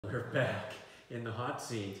We're back in the hot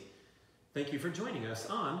seat. Thank you for joining us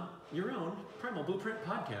on your own Primal Blueprint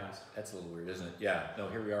podcast. That's a little weird, isn't it? Yeah. No,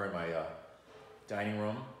 here we are in my dining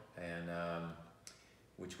room, and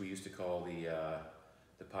which we used to call the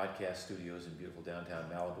podcast studios in beautiful downtown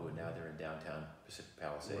Malibu, and now they're in downtown Pacific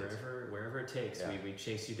Palisades. Wherever it takes, Yeah. we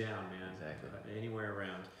chase you down, man. Exactly. Anywhere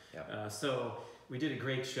around. Yeah. So we did a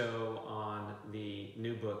great show on the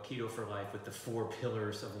new book, Keto For Life, with the 4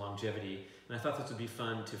 pillars of longevity. And I thought this would be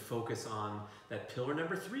fun to focus on that pillar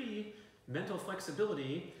number 3, mental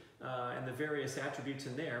flexibility, and the various attributes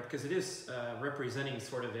in there, because it is representing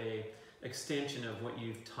sort of a extension of what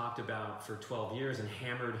you've talked about for 12 years and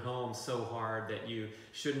hammered home so hard that you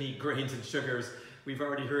shouldn't eat grains and sugars. We've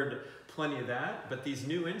already heard plenty of that, but these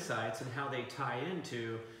new insights and how they tie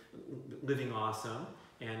into living awesome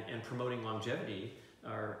and promoting longevity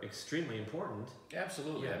are extremely important.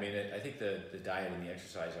 Absolutely. Yeah. I mean, I think the diet and the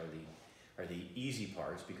exercise are the easy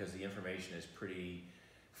parts, because the information is pretty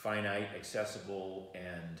finite, accessible,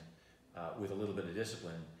 and with a little bit of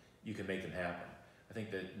discipline, you can make them happen. I think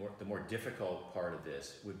that the more difficult part of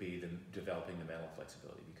this would be developing the mental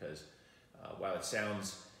flexibility, because while it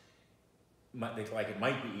sounds like it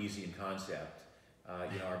might be easy in concept,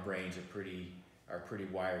 our brains are pretty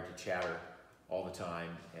wired to chatter all the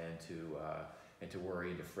time, and to worry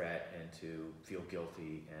and to fret and to feel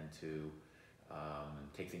guilty and to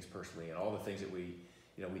take things personally, and all the things that we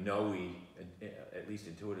know at least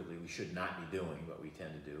intuitively we should not be doing, but we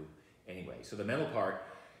tend to do anyway. So the mental part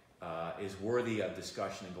is worthy of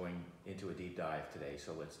discussion and going into a deep dive today.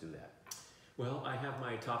 So let's do that. Well, I have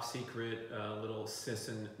my top secret little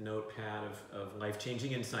Sisson notepad of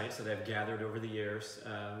life-changing insights that I've gathered over the years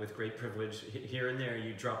with great privilege. Here and there,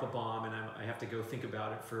 you drop a bomb, and I have to go think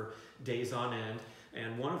about it for days on end.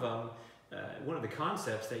 And one of them, one of the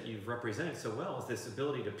concepts that you've represented so well is this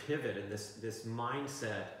ability to pivot and this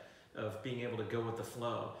mindset of being able to go with the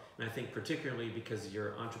flow. And I think particularly because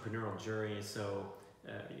your entrepreneurial journey is so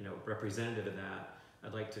representative of that,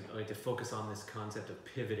 I'd like to focus on this concept of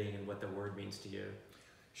pivoting and what the word means to you.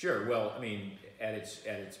 Sure. Well, I mean, at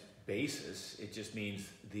its basis, it just means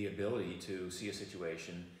the ability to see a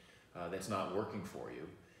situation that's not working for you,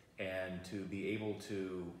 and to be able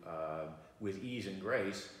to, with ease and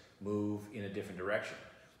grace, move in a different direction.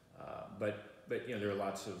 But there are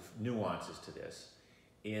lots of nuances to this.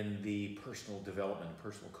 In the personal development,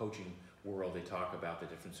 personal coaching world, they talk about the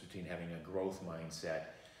difference between having a growth mindset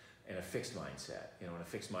and a fixed mindset. In a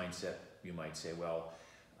fixed mindset, you might say, well,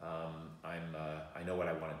 I know what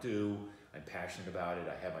I want to do, I'm passionate about it,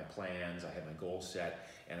 I have my plans, I have my goals set,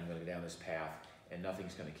 and I'm going to go down this path, and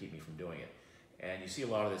nothing's going to keep me from doing it. And you see a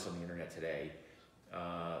lot of this on the internet today.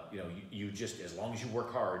 You just, as long as you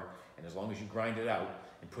work hard, and as long as you grind it out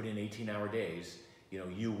and put in 18-hour days,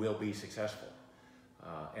 you will be successful.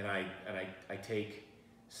 And I take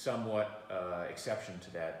somewhat exception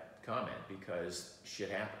to that comment, because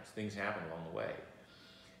shit happens, things happen along the way.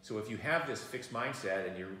 So if you have this fixed mindset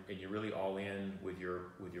and you're really all in with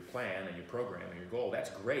your plan and your program and your goal,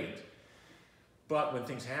 that's great. But when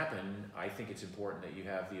things happen, I think it's important that you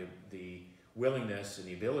have the willingness and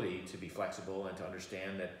the ability to be flexible and to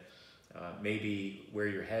understand that maybe where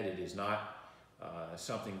you're headed is not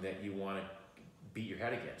something that you want to beat your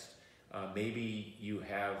head against. Maybe you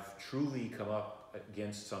have truly come up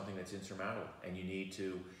against something that's insurmountable, and you need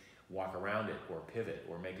to walk around it, or pivot,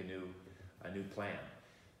 or make a new plan.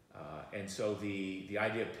 And so the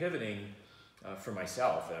idea of pivoting for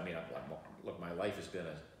myself, I mean, look, my life has been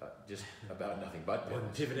just about nothing but pivots.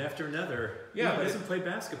 One pivot after another. Yeah, Who doesn't play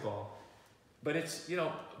basketball? But it's,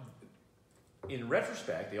 in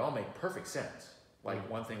retrospect, they all make perfect sense. Like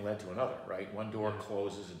one thing led to another, right? One door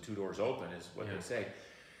closes and 2 doors open is what they say.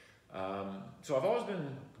 So I've always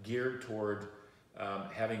been geared toward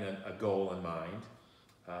having a goal in mind,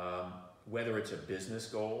 whether it's a business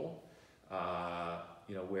goal,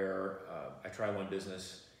 where I try one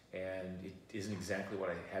business and it isn't exactly what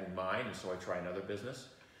I had in mind, and so I try another business.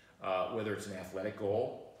 Whether it's an athletic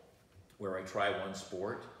goal, where I try one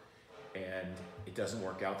sport and it doesn't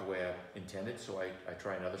work out the way I intended, so I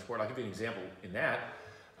try another sport. I'll give you an example in that.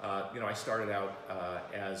 I started out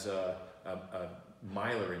as a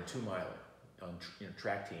miler and 2-miler on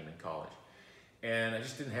track team in college, and I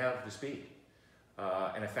just didn't have the speed.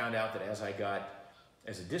 And I found out that as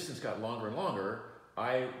the distance got longer and longer,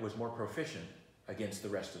 I was more proficient against the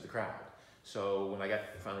rest of the crowd. So when I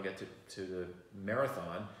finally got to the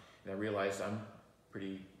marathon, and I realized I'm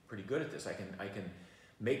pretty good at this. I can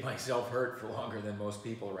make myself hurt for longer than most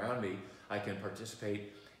people around me. I can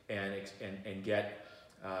participate and get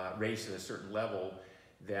race at a certain level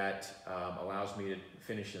that allows me to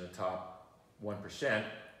finish in the top 1%,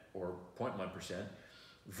 or 0.1%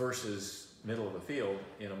 versus middle of the field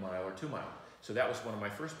in a mile or 2 mile. So that was one of my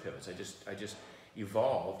first pivots. I just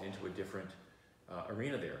evolved into a different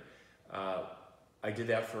arena there. I did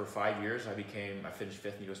that for 5 years. I finished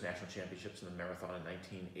 5th in the U.S. National Championships in the marathon in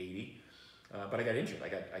 1980, but I got injured.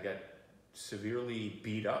 I got severely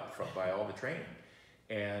beat up by all the training,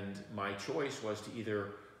 and my choice was to either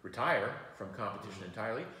retire from competition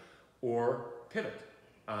entirely or pivot.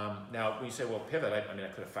 Now, when you say, well, pivot, I mean, I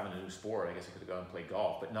could have found a new sport. I guess I could have gone and played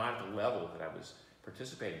golf, but not at the level that I was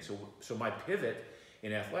participating. So my pivot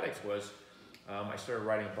in athletics was I started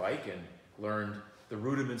riding a bike and learned the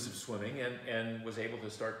rudiments of swimming and was able to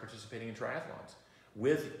start participating in triathlons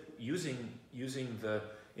with using the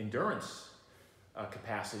endurance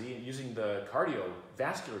capacity and using the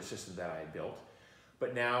cardiovascular system that I had built,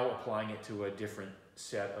 but now applying it to a different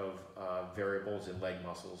set of variables and leg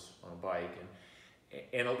muscles on a bike,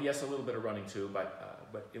 and yes, a little bit of running too,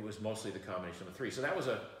 but it was mostly the combination of the three. So that was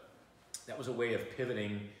a way of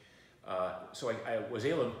pivoting. So I was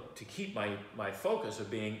able to keep my focus of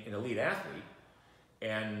being an elite athlete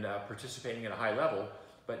and participating at a high level,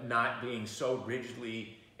 but not being so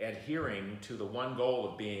rigidly adhering to the one goal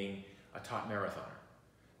of being a top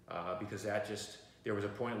marathoner, because there was a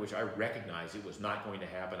point at which I recognized it was not going to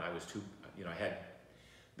happen. I was too, I had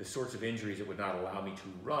the sorts of injuries that would not allow me to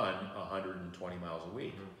run 120 miles a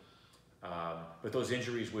week. But those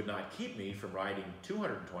injuries would not keep me from riding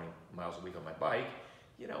 220 miles a week on my bike,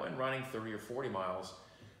 and running 30 or 40 miles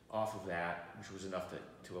off of that, which was enough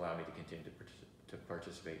to allow me to continue to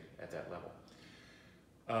participate at that level.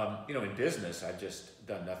 In business, I've just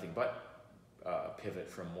done nothing but pivot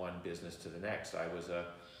from one business to the next. I was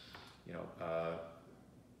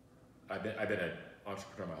I've been an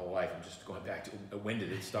entrepreneur my whole life. I'm just going back to when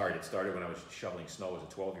did it start? It started when I was shoveling snow as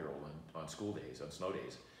a 12-year-old on snow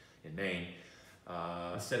days in Maine.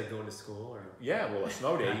 Instead of going to school, or a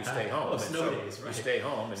snow day you stay home. Days, right? You stay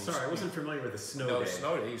home. And I wasn't familiar with the snow day. No,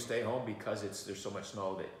 snow day you stay home because there's so much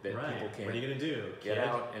snow that right. People can't. What are you gonna do? Get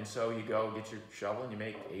out, and so you go get your shovel and you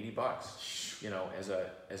make $80.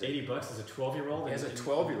 As $80 as a 12-year-old. As a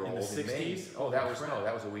 12-year-old in the 60s. Oh, that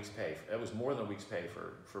was a week's pay. That was more than a week's pay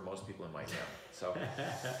for most people in my town. So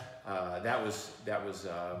that was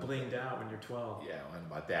blinged out when you're 12. Yeah, I don't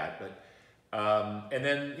know about that, but. And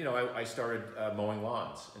then, I started mowing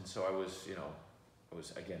lawns. And so I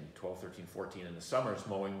was again, 12, 13, 14 in the summers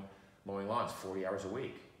mowing lawns 40 hours a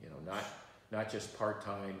week, not just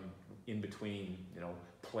part-time in between,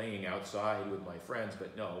 playing outside with my friends,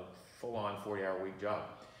 but no, full-on 40-hour-a-week job.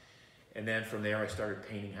 And then from there, I started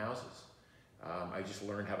painting houses. I just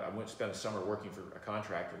learned I went to spend a summer working for a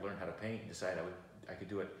contractor, learned how to paint, and decided I could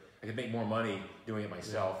do it. I could make more money doing it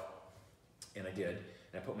myself, and I did.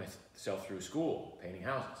 And I put myself through school painting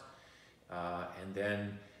houses. And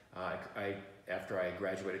then after I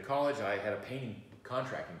graduated college, I had a painting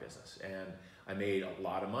contracting business. And I made a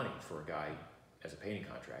lot of money for a guy as a painting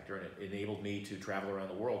contractor. And it enabled me to travel around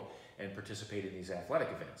the world and participate in these athletic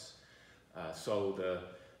events. So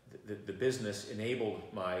the business enabled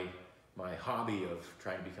my hobby of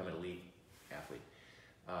trying to become an elite athlete.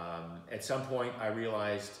 At some point, I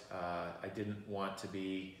realized I didn't want to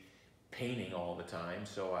be painting all the time,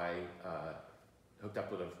 so I hooked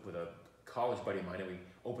up with a college buddy of mine, and we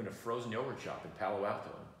opened a frozen yogurt shop in Palo Alto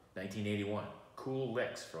in 1981. Cool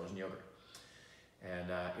Licks frozen yogurt, and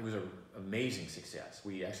it was an amazing success.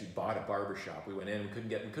 We actually bought a barber shop. We went in,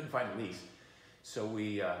 we couldn't find a lease, so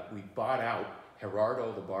we bought out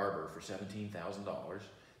Gerardo the barber for $17,000.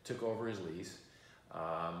 Took over his lease,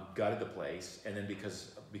 gutted the place, and then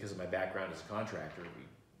because of my background as a contractor, we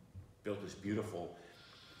built this beautiful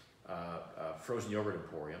frozen yogurt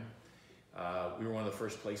emporium. We were one of the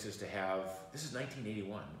first places to have, this is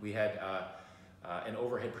 1981, we had an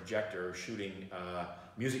overhead projector shooting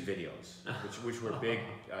music videos, which were big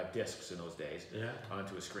discs in those days,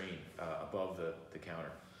 onto a screen above the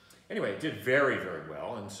counter. Anyway, it did very, very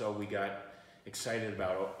well, and so we got excited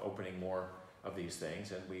about opening more of these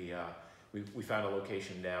things, and we found a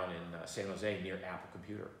location down in San Jose near Apple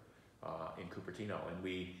Computer in Cupertino, and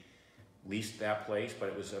we leased that place, but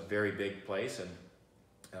it was a very big place, and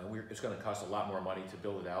it's going to cost a lot more money to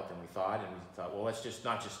build it out than we thought. And we thought, well, let's just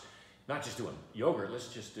not just do a yogurt.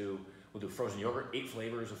 We'll do frozen yogurt, 8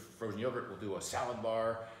 flavors of frozen yogurt. We'll do a salad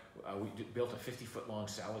bar. Built a 50-foot long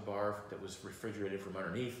salad bar that was refrigerated from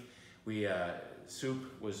underneath. There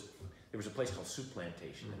was a place called Soup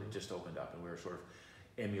Plantation, and it just opened up, and we were sort of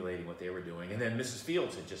emulating what they were doing. And then Mrs.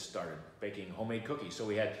 Fields had just started baking homemade cookies. So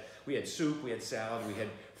we had soup, we had salad, we had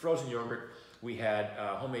frozen yogurt, we had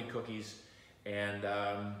homemade cookies, and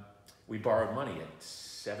we borrowed money at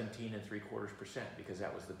 17.75% because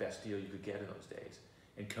that was the best deal you could get in those days,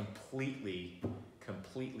 and completely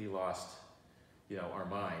lost, our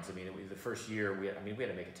minds. I mean, the first year we had to make a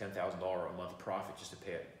 $10,000 a month profit just to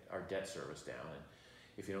pay our debt service down. And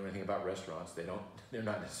if you know anything about restaurants, they're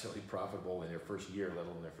not necessarily profitable in their first year, let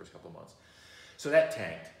alone their first couple of months. So that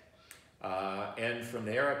tanked. And from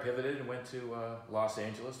there, I pivoted and went to Los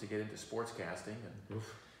Angeles to get into sportscasting, and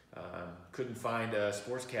couldn't find a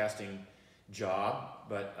sportscasting job.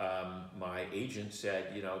 But my agent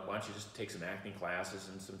said, why don't you just take some acting classes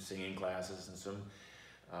and some singing classes and some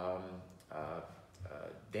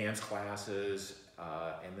dance classes,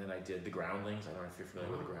 and then I did the Groundlings. I don't know if you're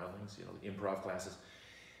familiar with the Groundlings, the improv classes.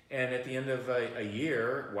 And at the end of a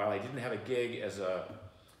year, while I didn't have a gig as a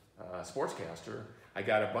sportscaster, I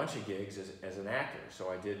got a bunch of gigs as an actor. So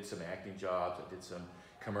I did some acting jobs, I did some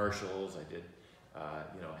commercials, I did,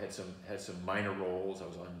 had some minor roles. I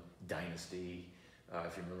was on Dynasty,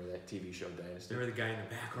 if you remember that TV show Dynasty. Remember the guy in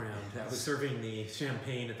the background that was serving the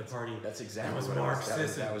champagne at the party. That's exactly what it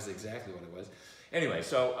was. That was exactly what it was. Anyway,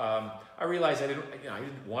 so I realized I didn't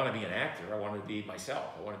want to be an actor. I wanted to be myself.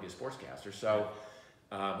 I wanted to be a sportscaster. So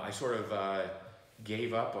I sort of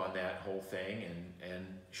gave up on that whole thing and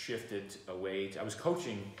shifted away. I was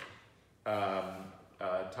coaching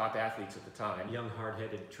top athletes at the time. Young,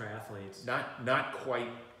 hard-headed triathletes. Not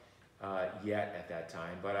quite yet at that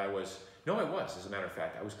time, but I was. No, I was. As a matter of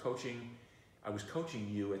fact, I was coaching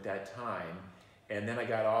you at that time, and then I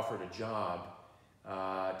got offered a job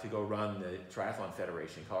to go run the Triathlon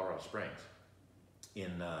Federation in Colorado Springs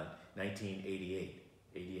in 1988,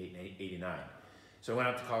 89. So I went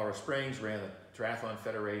out to Colorado Springs, ran the Triathlon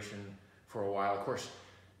Federation for a while. Of course,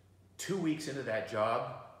 2 weeks into that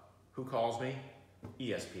job, who calls me?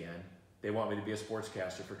 ESPN. They want me to be a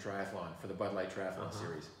sportscaster for triathlon, for the Bud Light Triathlon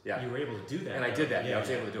Series. Yeah. You were able to do that. And I did that. Yeah, I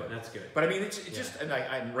was able to do it. That's good. But I mean, it's just, and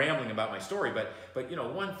I'm rambling about my story, but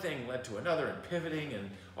one thing led to another, and pivoting,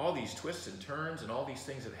 and all these twists and turns, and all these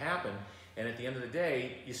things that happen. And at the end of the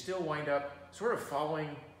day, you still wind up sort of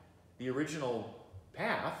following the original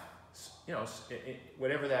path.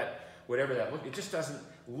 Whatever that look. It just doesn't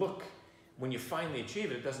look, when you finally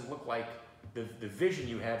achieve it, it doesn't look like the vision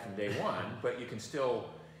you had from day one. But you can still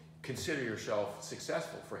consider yourself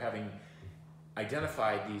successful for having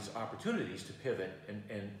identified these opportunities to pivot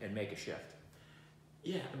and make a shift.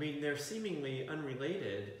 Yeah, I mean, they're seemingly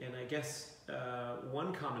unrelated, and I guess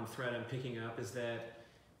one common thread I'm picking up is that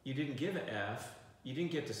you didn't give an F, you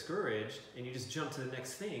didn't get discouraged, and you just jumped to the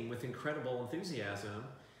next thing with incredible enthusiasm.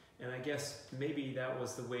 And I guess maybe that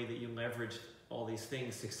was the way that you leveraged all these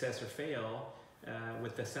things, success or fail,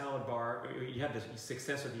 with the salad bar. You had the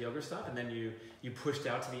success with the yoga stuff, and then you pushed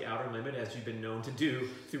out to the outer limit, as you've been known to do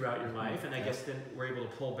throughout your life, and I guess then we're able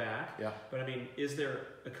to pull back. Yeah. But I mean, is there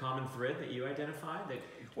a common thread that you identified that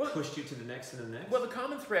pushed you to the next and the next? Well, the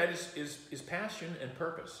common thread is passion and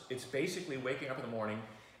purpose. It's basically waking up in the morning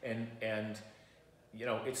and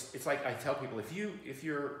it's like I tell people,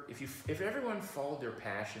 if everyone followed their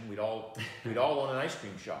passion, we'd all own an ice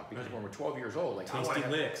cream shop, because when we're 12 years old, like Tasty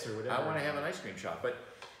Licks or whatever. I want to have an ice cream shop. But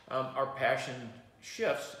our passion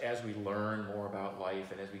shifts as we learn more about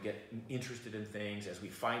life, and as we get interested in things, as we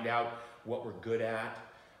find out what we're good at,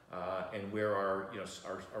 and where our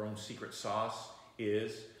own secret sauce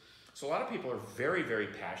is. So a lot of people are very, very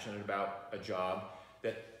passionate about a job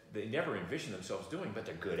that they never envision themselves doing, but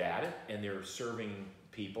they're good at it, and they're serving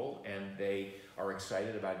people, and they are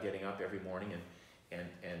excited about getting up every morning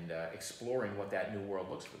and exploring what that new world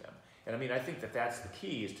looks for them. And I mean, I think that's the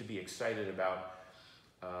key, is to be excited about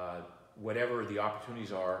whatever the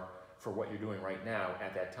opportunities are for what you're doing right now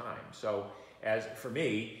at that time. So as for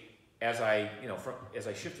me, as I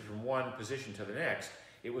shifted from one position to the next,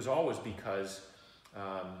 it was always because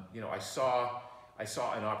I saw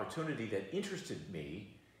an opportunity that interested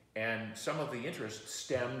me. And some of the interest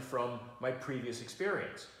stemmed from my previous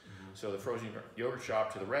experience. Mm-hmm. So the frozen yogurt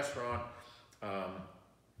shop to the restaurant.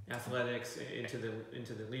 Athletics into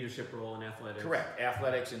the leadership role in athletics. Correct.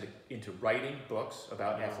 Athletics into writing books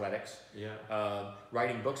about athletics. Yeah.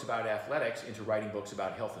 Writing books about athletics into writing books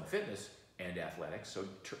about health and fitness and athletics.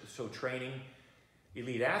 So training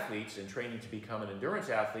elite athletes and training to become an endurance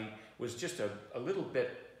athlete was just a little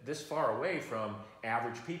bit this far away from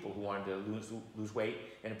average people who wanted to lose weight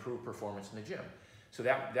and improve performance in the gym. So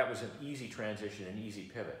that was an easy transition, an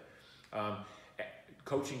easy pivot.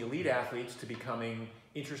 Coaching elite athletes to becoming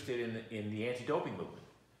interested in the anti-doping movement,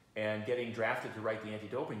 and getting drafted to write the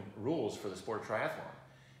anti-doping rules for the sport of triathlon,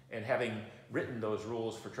 and having written those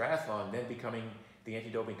rules for triathlon, then becoming the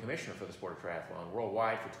anti-doping commissioner for the sport of triathlon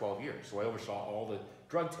worldwide for 12 years. So I oversaw all the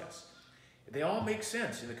drug tests. they all make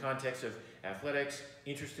sense in the context of athletics,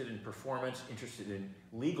 interested in performance, interested in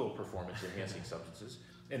legal performance-enhancing substances,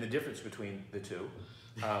 and the difference between the two.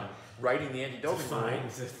 Writing the anti-doping rule.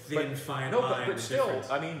 It's a thin, fine no, line. but still, difference.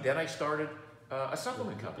 I mean, then I started a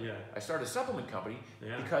supplement company. Yeah. I started a supplement company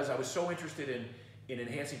because I was so interested in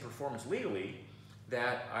enhancing performance legally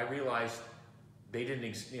that I realized they didn't,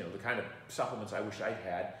 the kind of supplements I wish I'd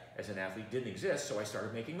had as an athlete didn't exist, so I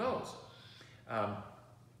started making those.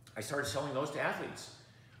 I started selling those to athletes.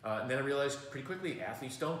 And then I realized pretty quickly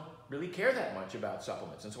athletes don't really care that much about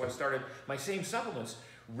supplements. And so I started, my same supplements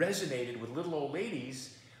resonated with little old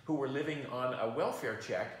ladies who were living on a welfare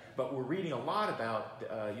check, but were reading a lot about,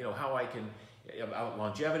 how I can, about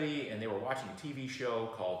longevity, and they were watching a TV show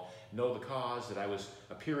called Know the Cause that I was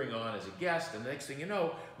appearing on as a guest. And the next thing you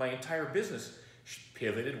know, my entire business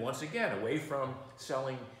pivoted once again away from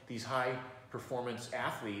selling these high performance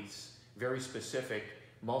athletes, very specific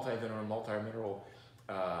multi-mineral,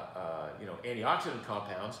 antioxidant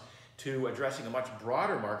compounds, to addressing a much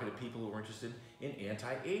broader market of people who were interested in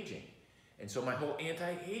anti-aging. And so my whole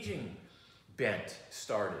anti-aging bent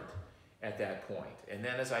started at that point. And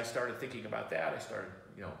then as I started thinking about that, I started,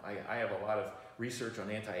 I have a lot of research on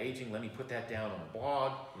anti-aging. Let me put that down on the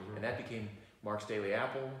blog. And that became Mark's Daily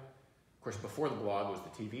Apple. Of course, before the blog was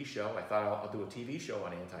the TV show. I thought I'll do a TV show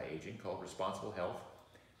on anti-aging called Responsible Health.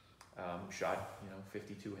 Shot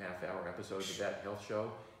 52 half-hour episodes of that health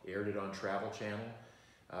show, aired it on Travel Channel,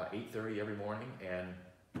 8:30 every morning, and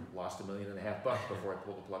lost $1.5 million before I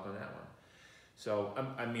pulled the plug on that one. So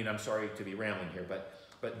I'm sorry to be rambling here, but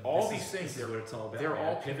all these things, what it's all about. they're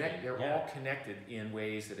all connected. They're all connected in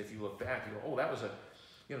ways that if you look back, you go, oh, that was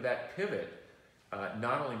that pivot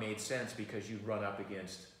not only made sense because you'd run up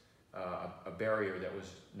against a barrier that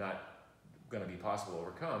was not going to be possible to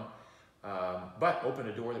overcome, but opened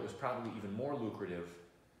a door that was probably even more lucrative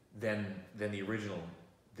than the original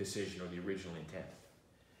decision or the original intent.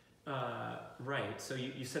 Right. So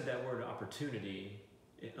you said that word opportunity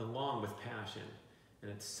along with passion,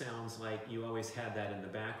 and it sounds like you always had that in the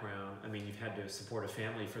background. I mean, you've had to support a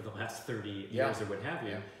family for the last 30 years or what have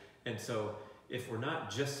you. And so if we're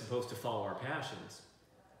not just supposed to follow our passions,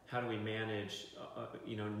 how do we manage,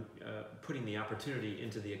 putting the opportunity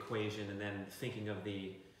into the equation and then thinking of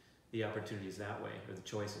the opportunities that way, or the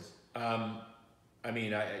choices?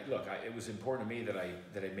 It was important to me that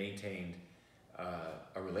I maintained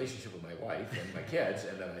a relationship with my wife and my kids,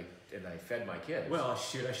 and I fed my kids. Well,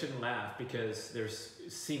 shoot, I shouldn't laugh, because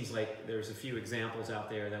seems like there's a few examples out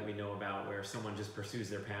there that we know about where someone just pursues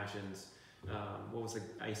their passions. What was the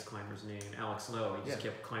ice climber's name? Alex Lowe. He just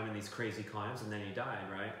kept climbing these crazy climbs, and then he died,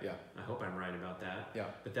 right? Yeah. I hope I'm right about that. Yeah.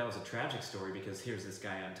 But that was a tragic story, because here's this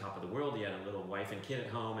guy on top of the world. He had a little wife and kid at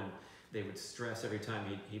home, and they would stress every time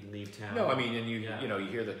he'd leave town. No, I mean, and you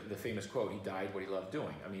hear the famous quote, he died what he loved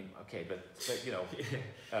doing. I mean, okay, but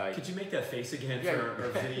could you make that face again for our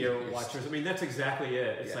video watchers? I mean, that's exactly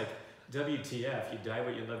it. It's like, WTF, you died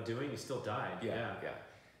what you love doing, you still died. Yeah.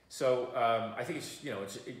 So I think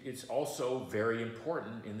it's also very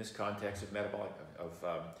important in this context of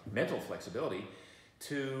mental flexibility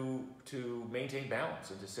to maintain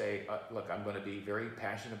balance and to say, look, I'm going to be very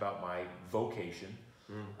passionate about my vocation.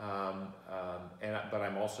 But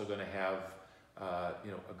I'm also going to have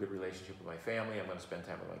a good relationship with my family. I'm going to spend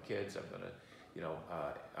time with my kids.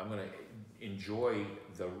 I'm going to enjoy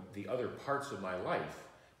the other parts of my life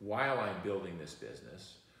while I'm building this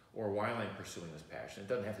business or while I'm pursuing this passion. It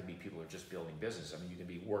doesn't have to be people who are just building business. I mean, you can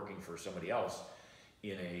be working for somebody else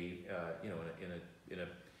in a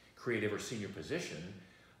creative or senior position.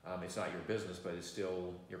 It's not your business, but it's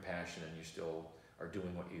still your passion, and you still are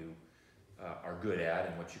doing what you are good at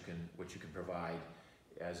and what you can provide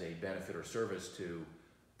as a benefit or service to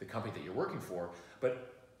the company that you're working for.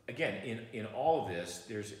 But again, in all of this,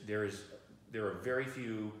 there are very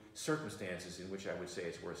few circumstances in which I would say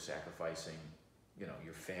it's worth sacrificing,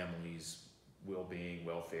 your family's well-being,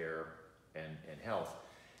 welfare, and health,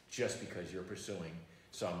 just because you're pursuing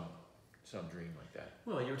some dream like that.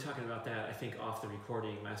 Well, you were talking about that, I think, off the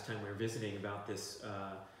recording last time we were visiting about this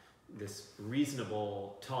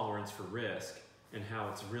reasonable tolerance for risk, and how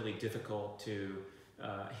it's really difficult to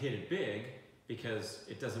hit it big, because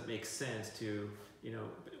it doesn't make sense to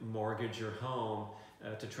mortgage your home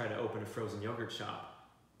to try to open a frozen yogurt shop.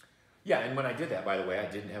 Yeah, and when I did that, by the way, I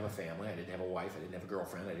didn't have a family, I didn't have a wife, I didn't have a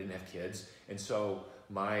girlfriend, I didn't have kids, and so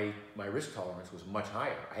my risk tolerance was much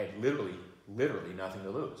higher. I had literally nothing to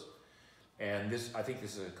lose. And I think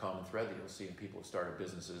this is a common thread that you'll see in people who started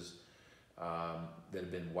businesses that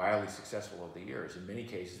have been wildly successful over the years. In many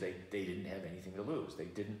cases, they didn't have anything to lose.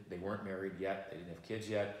 They weren't married yet. They didn't have kids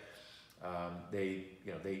yet.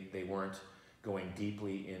 They weren't going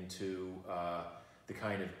deeply into the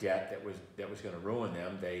kind of debt that was going to ruin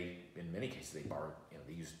them. They, in many cases, they borrowed.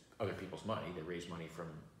 They used other people's money. They raised money from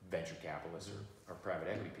venture capitalists or private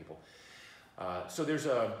equity people. So there's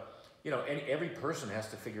every person has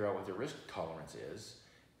to figure out what their risk tolerance is,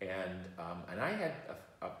 and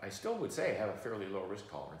I still would say I have a fairly low risk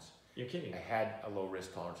tolerance. You're kidding. I had a low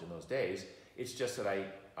risk tolerance in those days. It's just that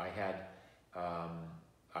I had a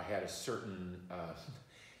certain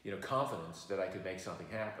confidence that I could make something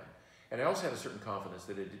happen, and I also had a certain confidence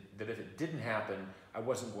that if it didn't happen, I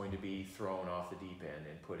wasn't going to be thrown off the deep end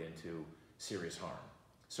and put into serious harm.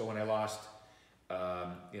 So when I lost,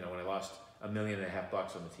 $1.5 million on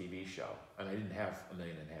the TV show, and I didn't have $1.5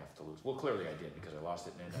 million to lose. Well, clearly I did, because I lost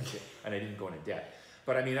it and I didn't go into debt.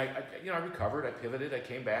 But I mean, I recovered, I pivoted, I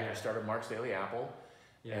came back, I started Mark's Daily Apple,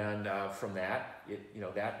 and from that,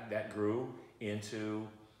 that grew into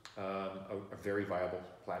a very viable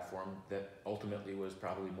platform that ultimately was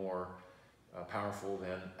probably more powerful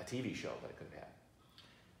than a TV show that I could have had.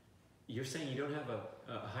 You're saying you don't have a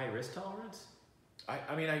high risk tolerance? I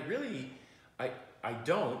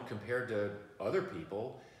don't, compared to other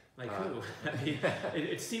people. Like who? I mean,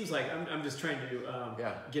 it seems like I'm just trying to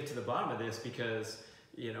get to the bottom of this, because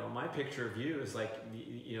my picture of you is like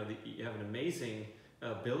you have an amazing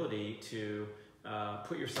ability to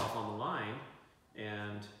put yourself on the line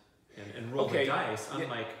and roll the dice,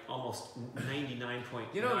 unlike almost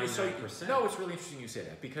 99.99%. No, it's really interesting you say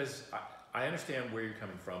that, because I understand where you're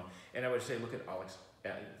coming from, and I would say look at Alex.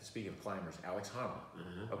 Speaking of climbers, Alex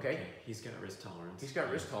Honnold. Okay, he's got risk tolerance. He's got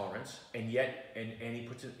risk tolerance, and yet he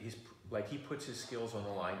puts his skills on the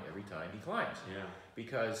line every time he climbs. Yeah.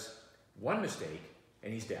 Because one mistake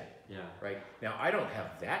and he's dead. Yeah. Right. Now I don't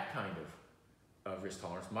have that kind of risk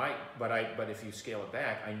tolerance. But if you scale it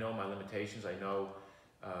back, I know my limitations. I know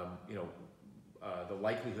the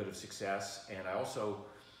likelihood of success, and I also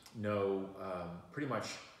know pretty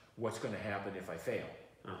much what's going to happen if I fail.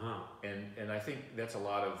 And I think that's a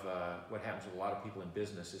lot of what happens with a lot of people in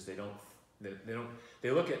business is they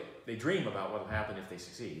dream about what will happen if they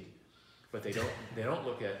succeed, but they don't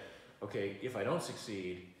look at, okay, if I don't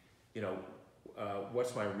succeed,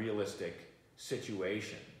 what's my realistic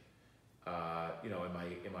situation? Have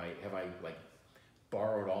I like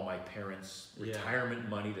borrowed all my parents' retirement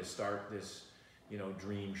money to start this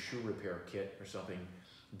dream shoe repair kit or something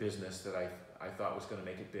business that I thought was going to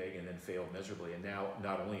make it big and then failed miserably, and now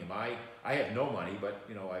not only am I have no money, but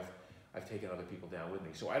I've taken other people down with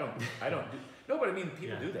me. So I don't no, but I mean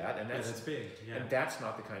people do that, and that's big. Yeah. And that's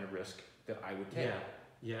not the kind of risk that I would take.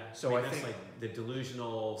 Yeah. So I that's think like the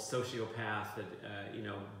delusional sociopath that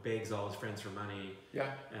begs all his friends for money.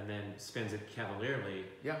 Yeah. And then spends it cavalierly.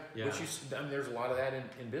 Yeah. Which there's a lot of that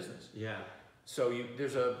in business. Yeah. So I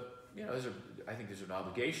think there's an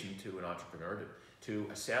obligation to an entrepreneur to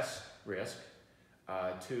assess risk,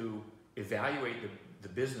 to evaluate the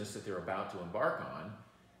business that they're about to embark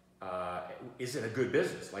on. Is it a good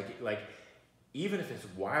business? Like even if it's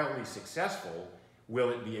wildly successful,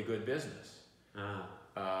 will it be a good business?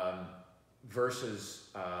 Versus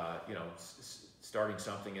starting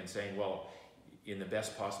something and saying, well, in the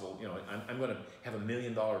best possible, I'm going to have $1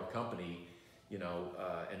 million company,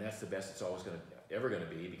 and that's the best it's always ever going to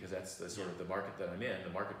be, because that's the sort of the market that I'm in, the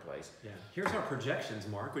marketplace. Yeah. Here's our projections,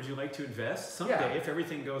 Mark. Would you like to invest someday if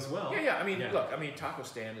everything goes well? Yeah. Look, taco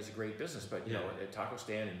stand is a great business, but a taco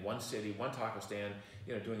stand in one city, one taco stand,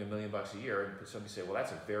 doing $1 million a year, and somebody say, well,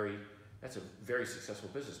 that's a very successful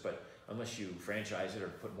business, but unless you franchise it or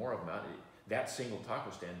put more of them out, that single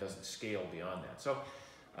taco stand doesn't scale beyond that. So,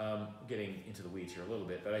 getting into the weeds here a little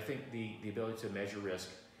bit, but I think the ability to measure risk,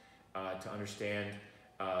 to understand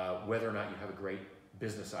whether or not you have a great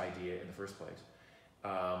business idea in the first place,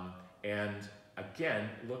 and again,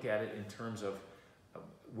 look at it in terms of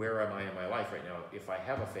where am I in my life right now. If I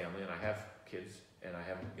have a family and I have kids and I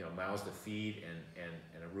have mouths to feed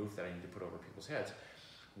and a roof that I need to put over people's heads,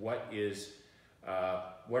 what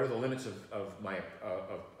are the limits of my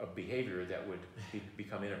behavior that would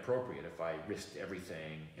become inappropriate if I risked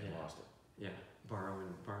everything and lost it? Yeah,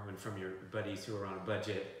 borrowing from your buddies who are on a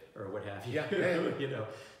budget or what have you. Yeah.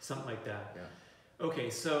 Something like that. Yeah. Okay,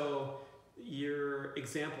 so your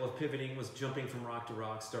example of pivoting was jumping from rock to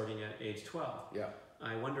rock, starting at age 12. Yeah.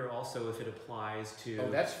 I wonder also if it applies to.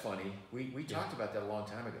 Oh, that's funny. We talked about that a long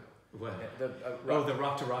time ago. What? The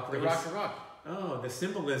rock to rock race. The rock to rock. Oh, the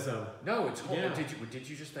symbolism. No, it's whole. Yeah. Did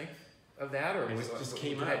you just think of that, or it just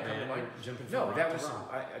came out, man? Jumping from no, rock that to was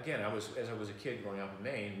rock. as I was a kid growing up in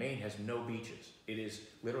Maine. Maine has no beaches. It is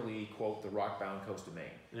literally, quote, the rock-bound coast of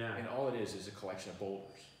Maine. Yeah. And all it is a collection of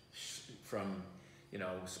boulders from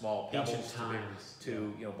small pebbles Ancient times.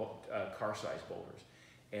 to car-sized boulders.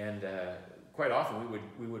 And quite often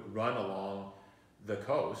we would run along the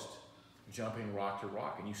coast, jumping rock to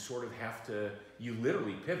rock, and you sort of have to, you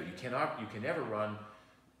literally pivot. You can never run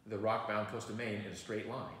the rock-bound coast of Maine in a straight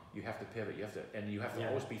line. You have to pivot. You have to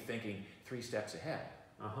always be thinking 3 steps ahead,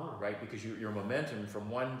 right? Because your momentum from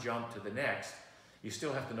one jump to the next, you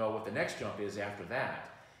still have to know what the next jump is after that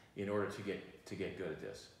in order to get good at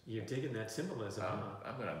this. You're digging that symbolism.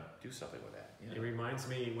 I'm going to do something with that. Yeah. It reminds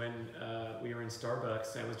me when we were in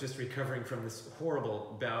Starbucks, I was just recovering from this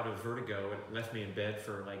horrible bout of vertigo. It left me in bed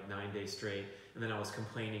for like 9 days straight. And then I was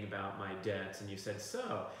complaining about my debts. And you said,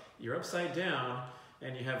 so you're upside down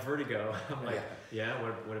and you have vertigo. I'm like, yeah,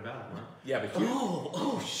 what about it, Mark? Yeah, but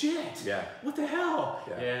oh shit. Yeah. What the hell?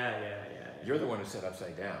 Yeah. You're the one who said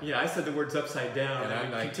upside down. Yeah, I said the words upside down. And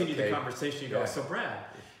I'm like, continue the conversation. You go, so Brad,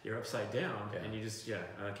 you're upside down, and you just,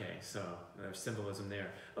 okay, so there's symbolism there.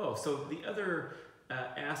 Oh, so the other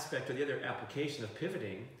aspect or the other application of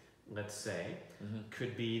pivoting, let's say,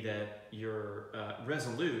 could be that you're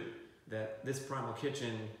resolute that this Primal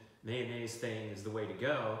Kitchen mayonnaise thing is the way to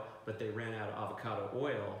go, but they ran out of avocado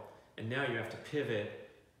oil, and now you have to pivot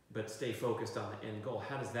but stay focused on the end goal.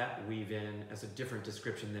 How does that weave in as a different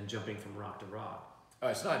description than jumping from rock to rock?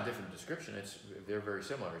 It's not a different description. They're very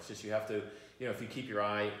similar. It's just you have to, if you keep your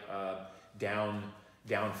eye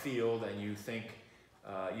downfield and you think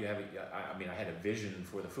you have, I had a vision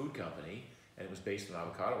for the food company, and it was based on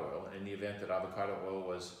avocado oil. And in the event that avocado oil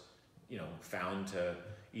was, found to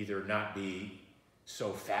either not be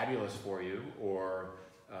so fabulous for you, or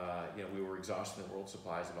we were exhausting the world's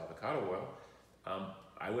supplies of avocado oil,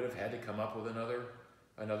 I would have had to come up with another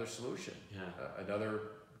solution, another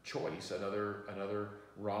choice, another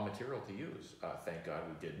raw material to use. Thank God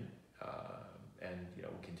we didn't, and we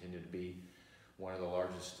continue to be one of the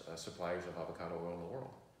largest suppliers of avocado oil in the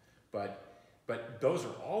world. But those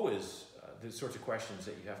are always the sorts of questions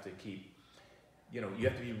that you have to keep. You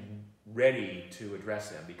have to be ready to address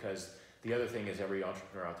them, because the other thing is, every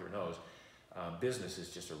entrepreneur out there knows, business is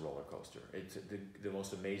just a roller coaster. It's the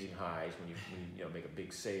most amazing highs when you make a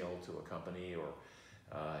big sale to a company, or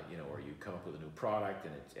or you come up with a new product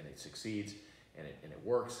and it succeeds and it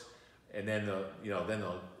works, and then the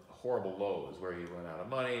horrible lows where you run out of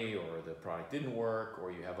money, or the product didn't work,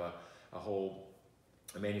 or you have a whole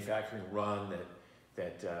manufacturing run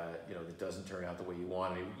that doesn't turn out the way you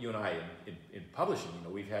want. You and I in publishing,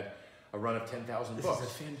 we've had a run of 10,000 books. This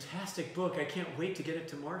is a fantastic book. I can't wait to get it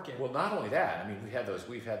to market. Well, not only that,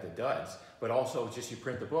 we've had the duds, but also just you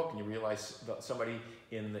print the book and you realize that somebody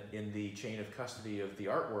in the chain of custody of the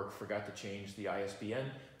artwork forgot to change the ISBN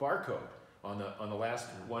barcode on the last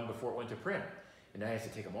one before it went to print. And now you have to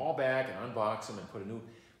take them all back and unbox them and put a new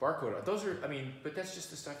barcode on. Those are, but that's just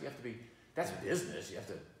the stuff you have to be, that's business. You have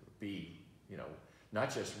to be,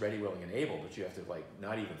 not just ready, willing, and able, but you have to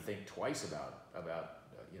not even think twice about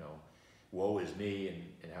woe is me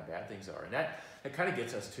and how bad things are. And that kind of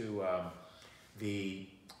gets us to the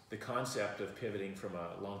concept of pivoting from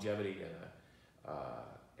a longevity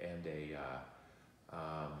and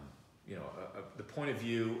the point of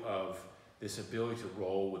view of this ability to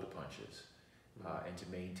roll with the punches, and to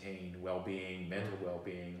maintain well-being, mental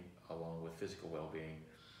well-being, along with physical well-being.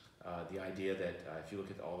 The idea that if you look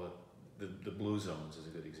at all the Blue Zones is a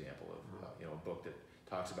good example of a book that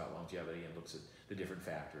talks about longevity and looks at the different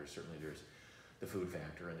factors. Certainly there's the food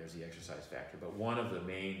factor and there's the exercise factor, but one of the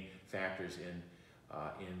main factors in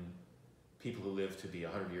people who live to be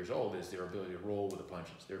 100 years old is their ability to roll with the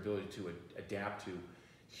punches, their ability to adapt to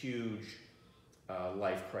huge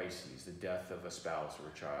life crises, the death of a spouse or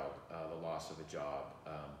a child, the loss of a job,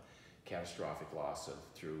 catastrophic loss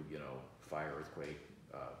through fire, earthquake,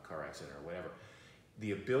 car accident, or whatever.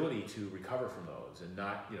 The ability to recover from those and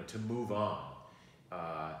not to move on.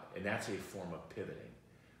 And that's a form of pivoting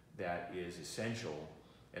that is essential,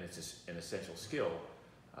 and it's an essential skill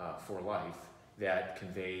for life that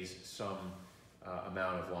conveys some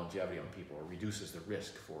amount of longevity on people, or reduces the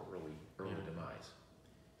risk for early demise.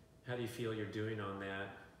 How do you feel you're doing on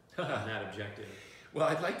that objective? Well,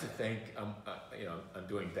 I'd like to think I'm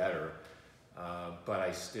doing better, but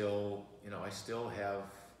I still have,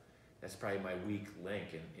 that's probably my weak link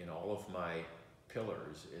in all of my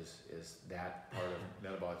pillars is that part of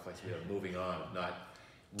metabolic flexibility, moving on, not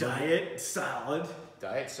diet solid,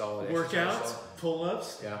 workouts, solid.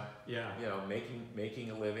 Pull-ups,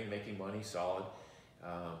 making a living, making money, solid,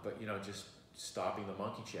 but just stopping the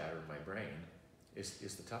monkey chatter in my brain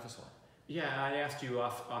is the toughest one. Yeah, I asked you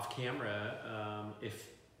off camera if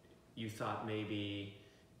you thought maybe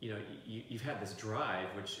you've had this drive,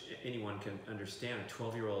 which anyone can understand. A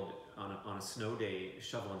 12-year-old on a snow day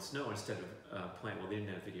shoveling snow instead of playing. Well, they didn't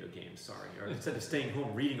have video games, sorry. Or instead of staying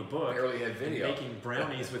home reading a book, barely had video, and making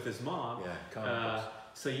brownies with his mom. Yeah,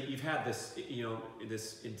 so you've had this,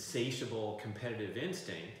 this insatiable competitive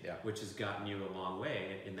instinct, which has gotten you a long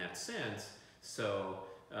way in that sense. So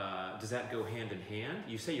does that go hand in hand?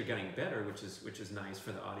 You say you're getting better, which is nice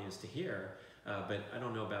for the audience to hear. But I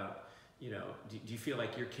don't know about, do you feel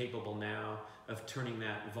like you're capable now of turning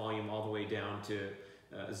that volume all the way down to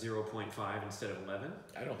 0.5 instead of 11?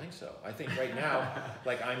 I don't think so. I think right now,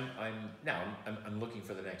 like I'm looking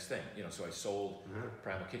for the next thing. So I sold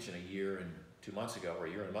Primal Kitchen a year and 2 months ago, or a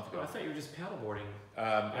year and a month ago. Oh, I thought you were just paddleboarding.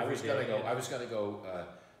 I was gonna go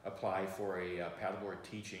apply for a paddleboard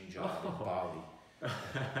teaching job in Bali.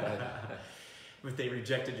 But they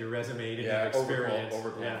rejected your resume, didn't have experience.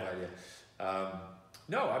 Overqualified.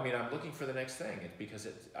 No, I mean, I'm looking for the next thing. It's because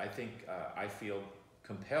I think I feel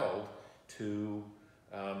compelled to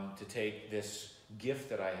take this gift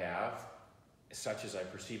that I have, such as I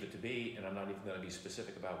perceive it to be, and I'm not even going to be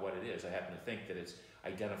specific about what it is. I happen to think that it's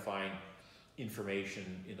identifying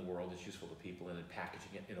information in the world that's useful to people and then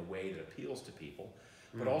packaging it in a way that appeals to people,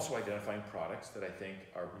 but also identifying products that I think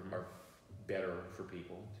are better for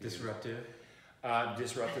people. Disruptive.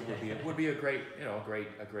 Disruptive would be a great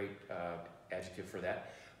adjective for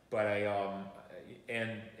that. But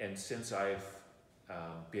and since I've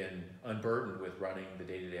been unburdened with running the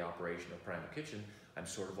day-to-day operation of Primal Kitchen, I'm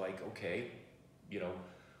sort of like, okay,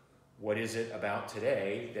 what is it about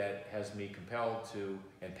today that has me compelled to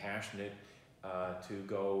and passionate to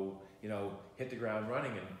go, hit the ground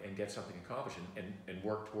running and get something accomplished and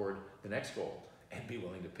work toward the next goal and be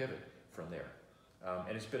willing to pivot from there.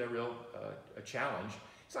 And it's been a real a challenge.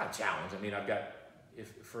 It's not a challenge. I mean, I've got,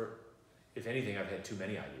 if anything, I've had too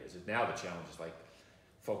many ideas. Now the challenge is like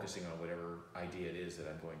focusing on whatever idea it is that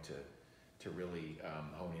I'm going to really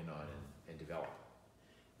hone in on and develop.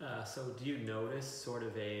 So do you notice sort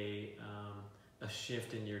of a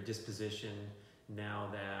shift in your disposition now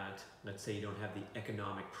that, let's say, you don't have the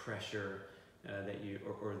economic pressure that you,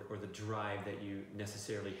 or the drive that you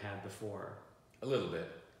necessarily had before? A little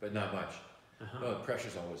bit, but not much. Uh-huh. No, the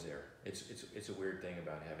pressure's always there. It's a weird thing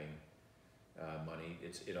about having money.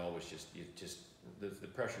 It always the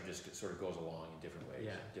pressure just sort of goes along in different ways.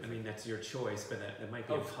 Yeah, I mean, that's your choice, but that might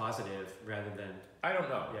be a positive rather than... I don't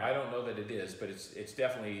know. Yeah. I don't know that it is, but it's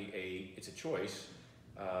definitely a choice.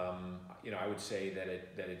 I would say that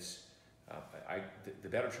it's the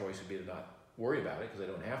better choice would be to not worry about it because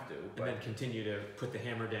I don't have to. And then continue to put the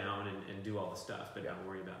hammer down and do all the stuff, but not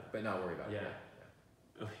worry about it. But not worry about it. Yeah.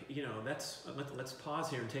 Let's pause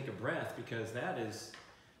here and take a breath, because that is,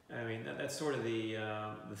 I mean, that's sort of the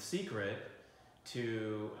secret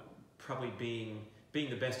to probably being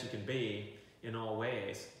the best you can be in all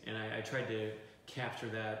ways. And I tried to capture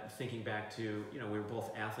that thinking back to, we were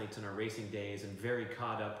both athletes in our racing days and very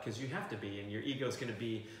caught up, because you have to be, and your ego's going to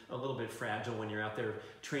be a little bit fragile when you're out there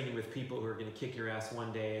training with people who are going to kick your ass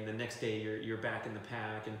one day and the next day you're back in the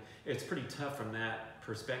pack, and it's pretty tough from that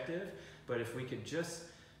perspective. But if we could just,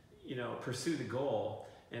 pursue the goal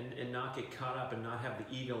and not get caught up and not have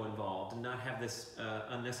the ego involved and not have this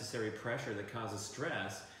unnecessary pressure that causes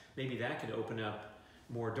stress, maybe that could open up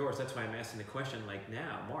more doors. That's why I'm asking the question like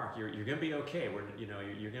now, Mark, you're going to be okay.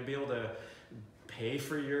 You're going to be able to pay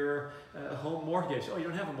for your home mortgage. Oh, you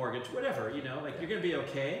don't have a mortgage, whatever, you're going to be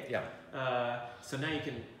okay. Yeah. So now you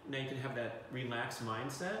can have that relaxed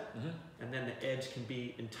mindset, and then the edge can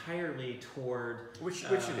be entirely toward which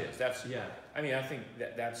it is. That's I mean, I think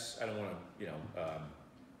that's I don't want to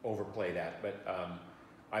overplay that, but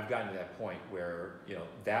I've gotten to that point where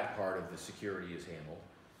that part of the security is handled.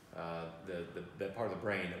 The part of the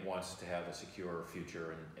brain that wants to have a secure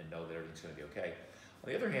future and know that everything's going to be okay.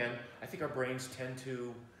 On the other hand, I think our brains tend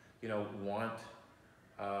to, want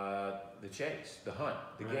the chase, the hunt,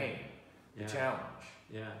 the game, the challenge,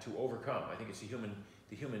 to overcome. I think it's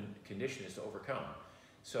the human condition is to overcome.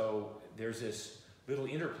 So there's this little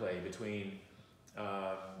interplay between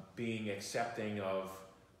being accepting of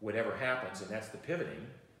whatever happens, and that's the pivoting,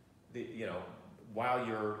 while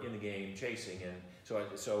you're in the game chasing. And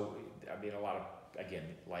so I mean, a lot of, again,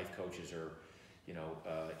 life coaches or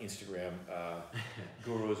Instagram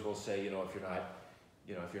gurus will say,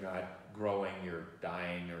 if you're not growing, you're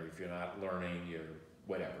dying, or if you're not learning, you're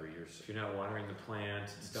whatever. If you're not watering the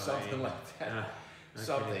plant, it's dying. Something like that. Okay.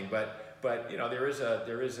 Something, but there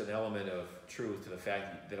is an element of truth to the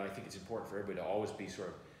fact that I think it's important for everybody to always be sort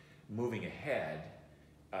of moving ahead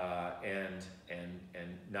and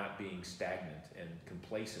not being stagnant and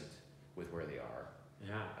complacent with where they are.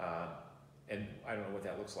 Yeah. and I don't know what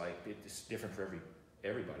that looks like. It's different for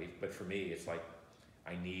everybody, but for me, it's like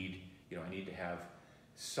I need to have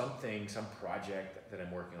something, some project that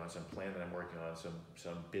I'm working on, some plan that I'm working on,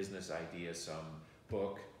 some business idea, some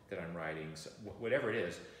book that I'm writing, whatever it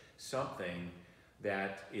is, something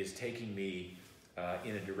that is taking me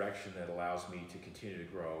in a direction that allows me to continue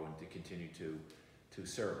to grow and to continue to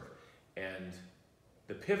serve. And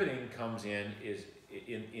the pivoting comes in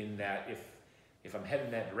that if I'm heading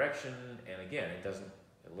that direction, and again, it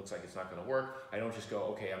looks like it's not going to work, I don't just go,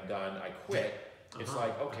 okay, I'm done, I quit. It's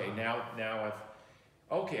like, okay, now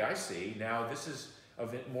I see, now this is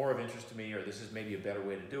more of interest to me, or this is maybe a better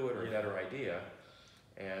way to do it, or a better idea.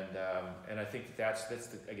 And I think that's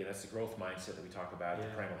the growth mindset that we talk about at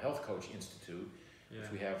the Primal Health Coach Institute,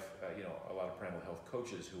 which we have a lot of Primal Health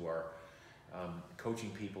coaches who are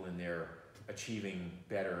coaching people in their achieving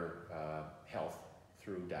better health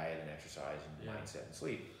through diet and exercise and mindset and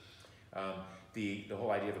sleep. The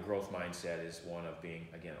whole idea of a growth mindset is one of being,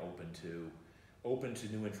 again, open to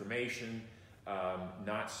new information,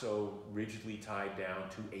 not so rigidly tied down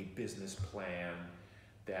to a business plan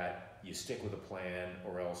that you stick with a plan,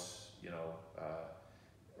 or else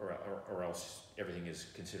or else everything is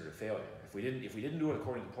considered a failure. If we didn't do it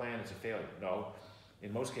according to the plan, it's a failure. No,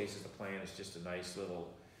 in most cases the plan is just a nice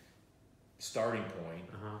little starting point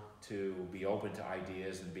to be open to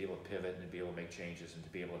ideas and be able to pivot and to be able to make changes and to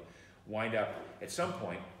be able to wind up at some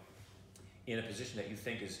point in a position that you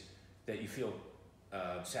think that you feel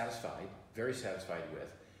satisfied, very satisfied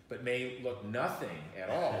with, but may look nothing at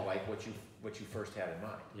all like what you first had in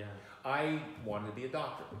mind. Yeah. I wanted to be a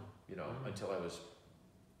doctor, until I was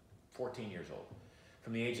 14 years old.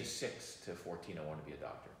 From the age of 6 to 14, I wanted to be a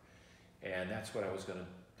doctor, and that's what I was going to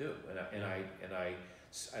do. And I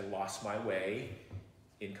lost my way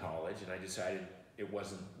in college, and I decided it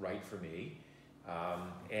wasn't right for me.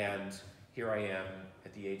 And here I am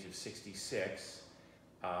at the age of 66,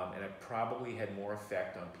 and I probably had more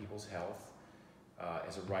effect on people's health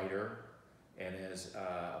as a writer and as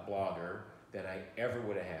a blogger than I ever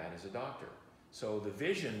would have had as a doctor. So the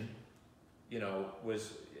vision,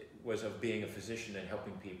 was of being a physician and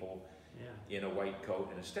helping people in a white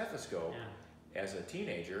coat and a stethoscope as a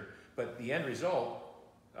teenager. But the end result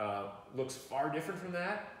looks far different from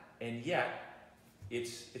that, and yet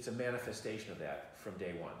it's a manifestation of that from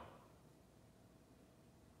day one.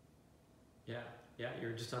 Yeah,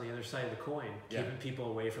 you're just on the other side of the coin, keeping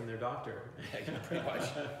people away from their doctor. Pretty much.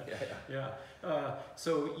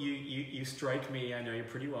 So you strike me, I know you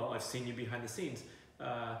pretty well, I've seen you behind the scenes,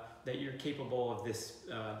 that you're capable of this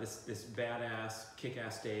badass,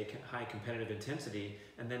 kick-ass day, high competitive intensity,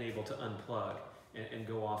 and then able to unplug and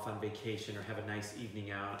go off on vacation or have a nice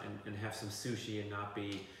evening out and have some sushi and not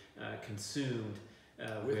be consumed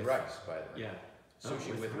with rice, by the way.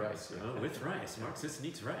 Sushi with rice. Oh, with rice. Mark Sisson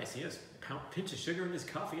eats rice. He has a pinch of sugar in his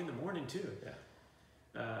coffee in the morning too.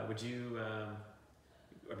 Would you,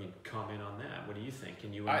 comment on that? What do you think?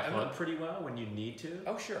 Can you unplug pretty well when you need to?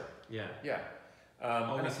 Oh, sure. Yeah.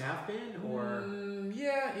 Always have been, or?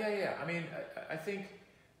 Yeah. I mean, I think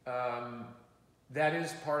that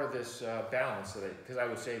is part of this balance, because I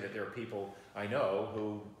would say that there are people I know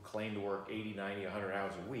who claim to work 80, 90, 100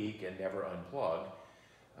 hours a week and never unplug,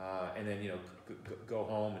 and then go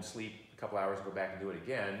home and sleep a couple hours and go back and do it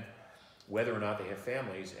again, whether or not they have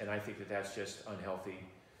families. And I think that that's just unhealthy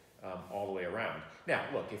all the way around. Now,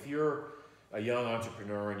 look, if you're a young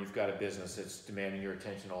entrepreneur and you've got a business that's demanding your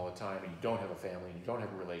attention all the time, and you don't have a family and you don't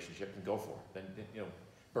have a relationship, then go for it. Then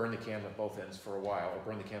burn the candle at both ends for a while, or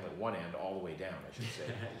burn the candle at one end all the way down, I should say.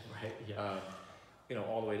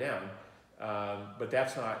 All the way down. But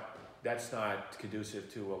that's not conducive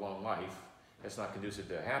to a long life. That's not conducive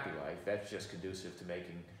to a happy life. That's just conducive to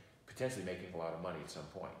potentially making a lot of money at some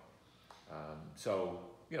point.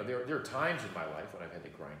 There are times in my life when I've had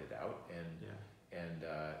to grind it out and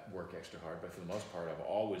work extra hard, but for the most part, I've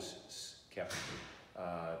always kept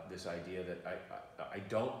this idea that I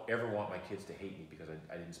don't ever want my kids to hate me because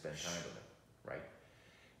I didn't spend time with them, right?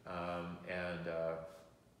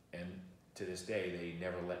 And to this day, they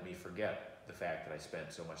never let me forget the fact that I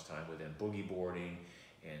spent so much time with them, boogie boarding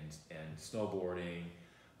and snowboarding,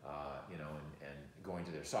 and going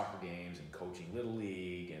to their soccer games and coaching Little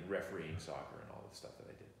League and refereeing soccer and all the stuff that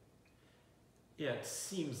I did. Yeah, it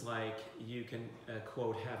seems like you can,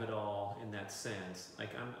 quote, have it all in that sense.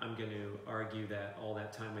 Like, I'm going to argue that all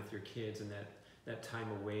that time with your kids and that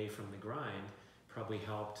time away from the grind probably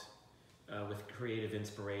helped with creative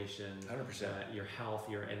inspiration, 100%. Your health,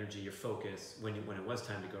 your energy, your focus when it was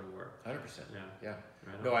time to go to work. 100%. Yeah.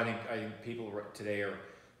 Right. No, I think people today are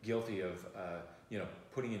guilty of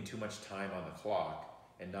putting in too much time on the clock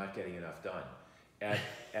and not getting enough done. At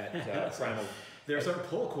Primal, there's our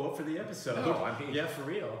poll quote for the episode. No, I mean, yeah, for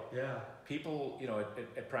real. Yeah. People, you know,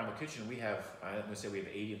 at Primal Kitchen, we have, I'm going to say we have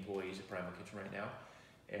 80 employees at Primal Kitchen right now,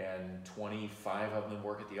 and 25 of them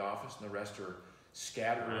work at the office, and the rest are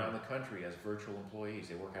scattered around the country as virtual employees.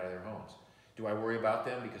 They work out of their homes. Do I worry about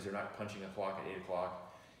them because they're not punching a clock at 8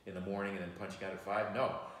 o'clock in the morning and then punching out at 5?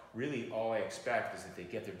 No. Really, all I expect is that they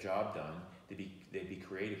get their job done, they'd be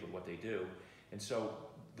creative with what they do. And so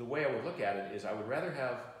the way I would look at it is I would rather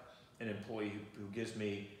have an employee who gives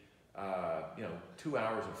me 2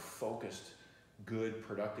 hours of focused, good,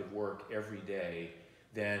 productive work every day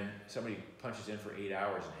than somebody punches in for 8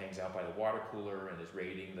 hours and hangs out by the water cooler and is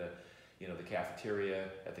raiding the cafeteria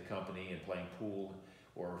at the company and playing pool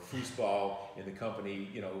or foosball in the company,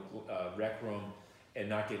 rec room, and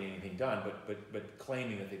not getting anything done, but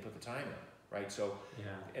claiming that they put the time in, right? So,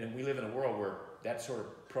 and we live in a world where that sort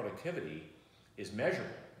of productivity is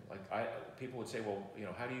measurable. Like people would say, well,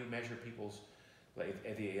 how do you measure people's, like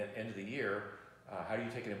at the end of the year, how do you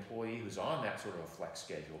take an employee who's on that sort of a flex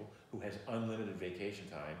schedule, who has unlimited vacation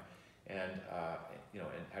time, and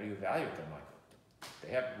how do you evaluate them? Like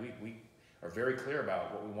we are very clear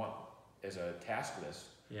about what we want as a task list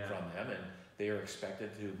from them, and they are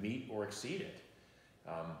expected to meet or exceed it.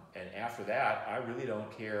 And after that, I really don't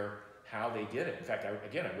care how they did it. In fact,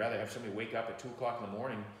 I'd rather have somebody wake up at 2 o'clock in the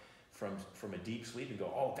morning from a deep sleep and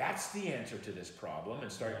go, oh, that's the answer to this problem,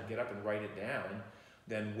 and start to get up and write it down,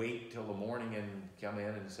 than wait till the morning and come in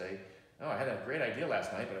and say, oh, I had a great idea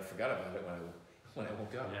last night, but I forgot about it when I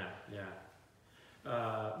woke up.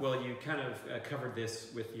 Well, you kind of covered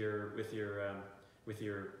this with your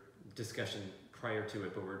discussion prior to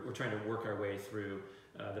it, but we're trying to work our way through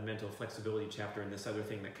the mental flexibility chapter, and this other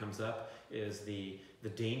thing that comes up is the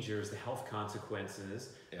dangers, the health consequences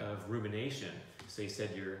of rumination. So you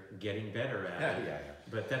said you're getting better at it,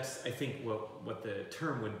 but that's, I think, what the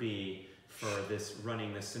term would be for this,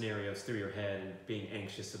 running the scenarios through your head and being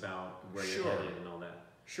anxious about where you're headed and all that.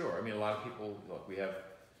 Sure. I mean, a lot of people, look,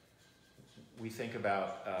 we think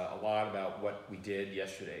about a lot about what we did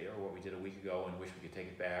yesterday or what we did a week ago and wish we could take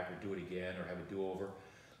it back or do it again or have a do-over.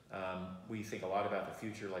 We think a lot about the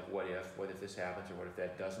future, like what if this happens or what if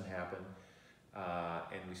that doesn't happen,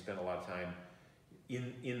 and we spend a lot of time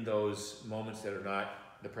in those moments that are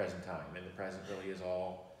not the present time, and the present really is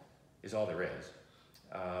all there is.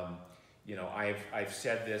 I've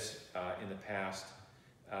said this in the past,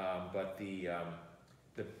 but the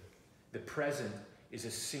present is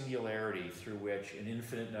a singularity through which an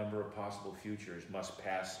infinite number of possible futures must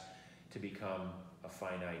pass to become a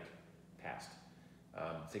finite past.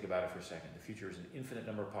 Think about it for a second. The future is an infinite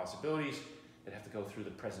number of possibilities that have to go through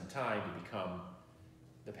the present time to become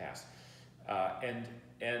the past. And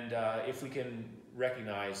if we can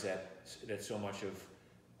recognize that so much of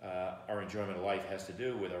our enjoyment of life has to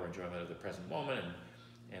do with our enjoyment of the present moment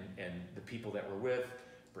and the people that we're with.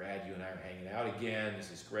 Brad, you and I are hanging out again. This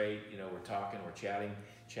is great. We're talking, we're chatting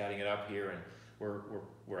it up here, and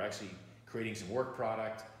we're actually creating some work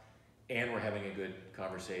product, and we're having a good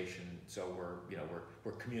conversation. So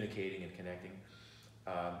we're communicating and connecting,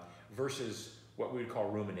 versus what we would call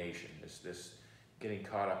rumination. This getting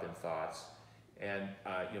caught up in thoughts. And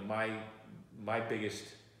my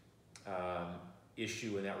biggest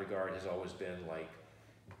issue in that regard has always been like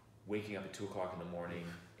waking up at 2 o'clock in the morning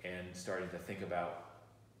and starting to think about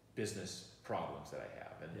business problems that I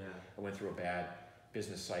have. And I went through a bad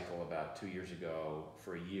business cycle about 2 years ago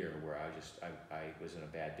for a year where I was in a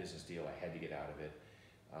bad business deal. I had to get out of it.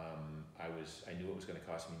 I knew it was going to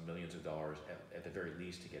cost me millions of dollars at the very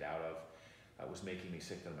least to get out of. It was making me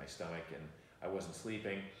sick to my stomach, and I wasn't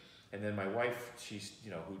sleeping. And then my wife, she's,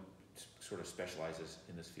 who sort of specializes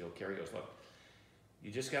in this field, Carrie, goes, look,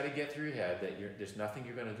 you just got to get through your head that there's nothing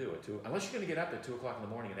you're going to do unless you're going to get up at 2 o'clock in the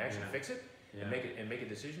morning and actually fix it and make a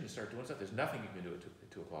decision to start doing stuff. There's nothing you can do at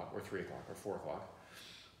 2 o'clock or 3 o'clock or 4 o'clock.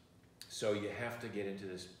 So you have to get into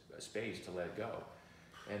this space to let it go.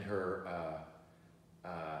 And her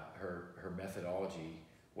methodology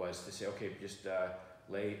was to say, okay, just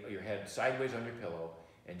lay your head sideways on your pillow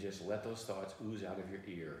and just let those thoughts ooze out of your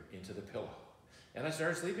ear into the pillow. And I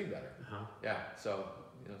started sleeping better. So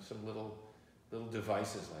some little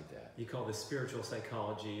devices like that. You call this spiritual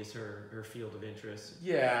psychology is her field of interest.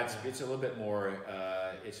 It's a little bit more.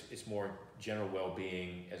 It's more general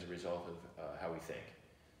well-being as a result of how we think.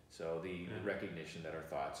 So the recognition that our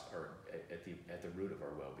thoughts are at the root of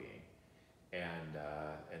our well-being, and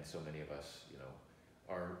so many of us,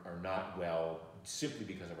 are not well simply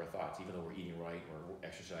because of our thoughts. Even though we're eating right, we're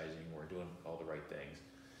exercising, we're doing all the right things,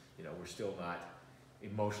 we're still not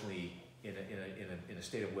emotionally in a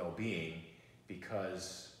state of well-being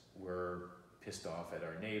because we're pissed off at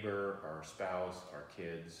our neighbor, our spouse, our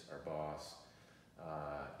kids, our boss.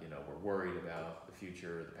 We're worried about the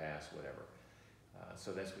future, the past, whatever.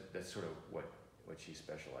 So that's sort of what she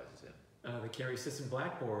specializes in. The Carrie Sisson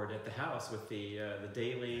blackboard at the house with the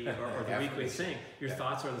daily or the weekly saying, your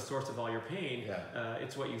thoughts are the source of all your pain. Yeah.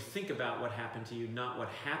 It's what you think about what happened to you, not what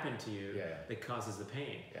happened to you, that causes the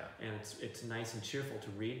pain. Yeah. And it's nice and cheerful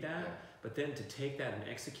to read that, but then to take that and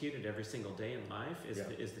execute it every single day in life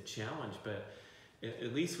is the challenge. But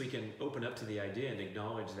at least we can open up to the idea and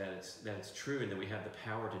acknowledge that it's true and that we have the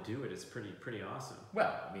power to do it. It's pretty awesome.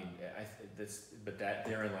 Well, I mean,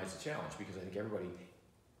 therein lies the challenge, because I think everybody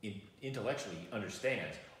intellectually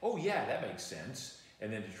understands, oh yeah, that makes sense,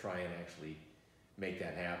 and then to try and actually make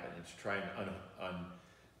that happen and to try and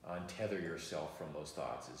untether yourself from those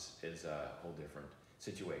thoughts is a whole different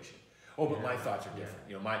situation. Oh, but my thoughts are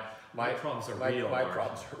different. My problems are real. My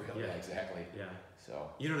problems are real. Yeah, exactly. Yeah. So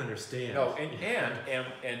you don't understand. No, and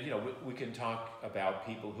we can talk about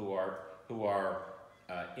people who are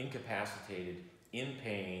incapacitated, in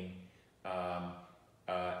pain,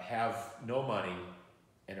 have no money,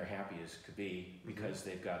 and are happy as could be because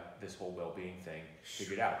they've got this whole well-being thing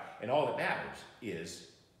figured out. And all that matters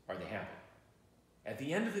is, are they happy? At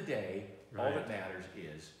the end of the day, all that matters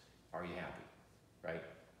is, are you happy? Right?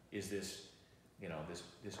 Is this,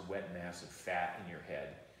 this wet mass of fat in your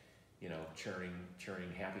head,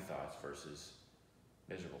 churning happy thoughts versus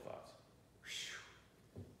miserable thoughts?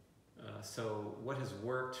 So what has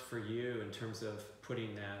worked for you in terms of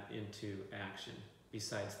putting that into action?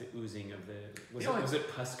 Besides the oozing of was it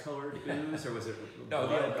pus-colored ooze, or was it no,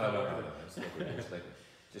 it's liquid. It's liquid,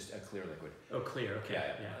 just a clear liquid. Oh, clear. Okay.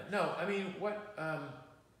 Yeah. No, I mean what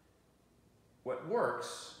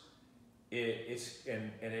works? It's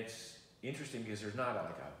interesting because there's not like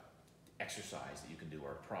a exercise that you can do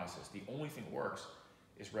or a process. The only thing that works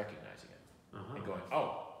is recognizing it and going,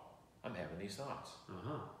 oh, I'm having these thoughts.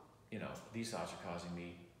 These thoughts are causing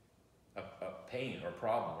me a pain or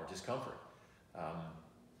problem or discomfort.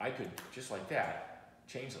 I could, just like that,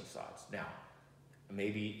 change those thoughts. Now,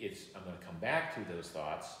 maybe I'm going to come back to those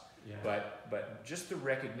thoughts, but just the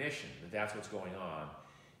recognition that that's what's going on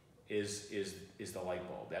is the light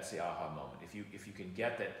bulb. That's the aha moment. If you can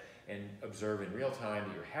get that and observe in real time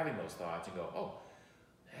that you're having those thoughts and go, oh,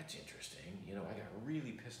 that's interesting. I got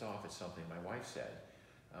really pissed off at something my wife said,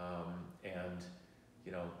 and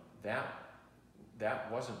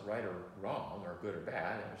that wasn't right or wrong or good or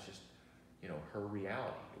bad. It was just her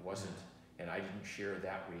reality. It wasn't, and I didn't share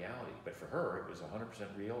that reality. But for her, it was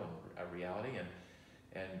 100% real and a reality,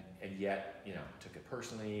 and yet, took it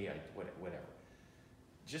personally. Whatever.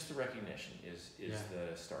 Just the recognition is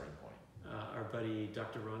the starting point. Our buddy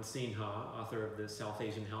Dr. Ron Sinha, author of the South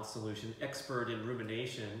Asian Health Solution, expert in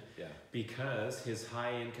rumination, because his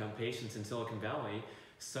high-income patients in Silicon Valley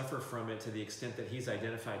suffer from it to the extent that he's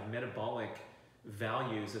identified metabolic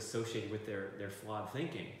values associated with their flawed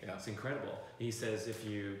thinking. It's incredible. He says if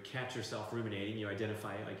you catch yourself ruminating, you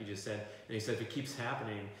identify it, like you just said, and he said if it keeps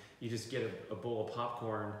happening, you just get a bowl of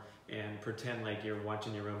popcorn and pretend like you're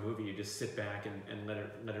watching your own movie. You just sit back and let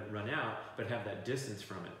it run out, but have that distance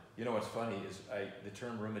from it. What's funny is the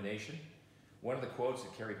term rumination, one of the quotes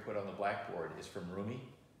that Carrie put on the blackboard is from Rumi.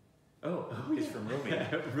 It's from Rumi.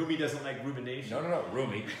 Rumi doesn't like rumination. No,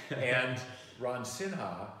 Rumi. And Ron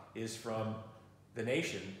Sinha is from the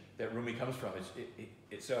nation that Rumi comes from.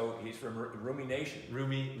 So he's from Rumi Nation.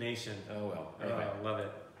 Rumi Nation. Oh, well. Anyway. I love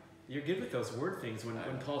it. You're good with those word things. When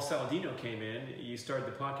Paul Saladino came in, you started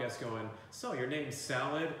the podcast going, so your name's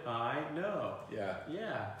Salad? I know.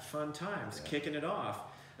 Yeah, fun times, kicking it off.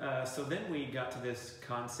 So then we got to this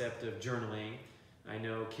concept of journaling. I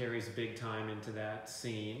know Carrie's big time into that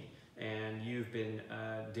scene, and you've been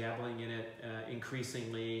dabbling in it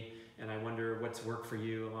increasingly, and I wonder what's worked for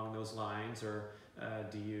you along those lines, or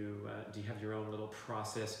do you have your own little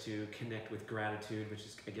process to connect with gratitude, which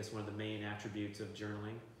is, I guess, one of the main attributes of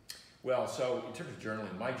journaling? Well, so in terms of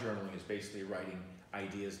journaling, my journaling is basically writing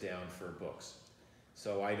ideas down for books.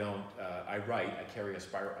 So I don't, I carry a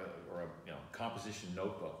spiral or a composition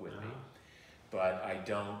notebook with me, but I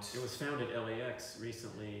don't. It was found at LAX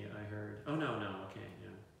recently, I heard. Oh, no, okay,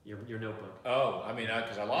 yeah. Your notebook. Oh, I mean,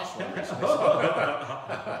 because I lost one recently.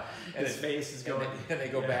 And his face is going. And they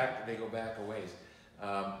go back a ways.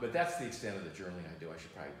 But that's the extent of the journaling I do. I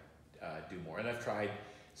should probably do more. And I've tried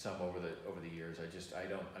some over the years.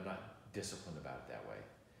 I'm not disciplined about it that way.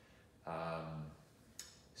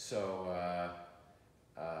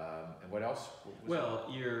 And what else? Well,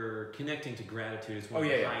 you're connecting to gratitude is one of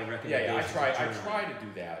the high recommendations. I try to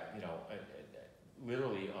do that.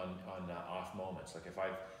 literally on off moments. Like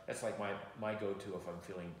that's like my go-to if I'm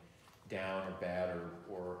feeling down or bad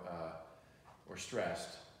or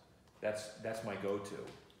stressed. That's my go-to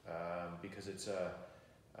because it's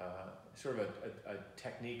sort of a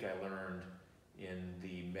technique I learned in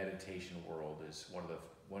the meditation world. Is one of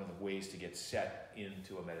the ways to get set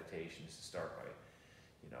into a meditation is to start by,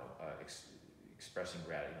 expressing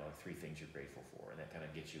gratitude. Like 3 things you're grateful for, and that kind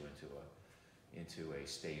of gets you into a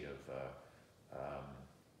state of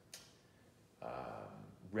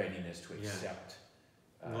readiness to accept.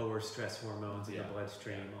 Lower stress hormones in the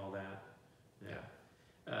bloodstream, all that.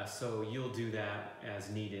 So you'll do that as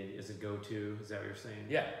needed as a go-to. Is that what you're saying?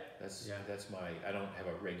 Yeah, that's I don't have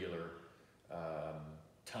a regular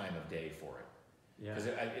time of day for it. Yeah. Because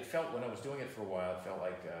it felt, when I was doing it for a while, it felt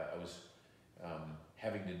like I was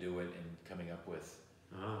having to do it and coming up with,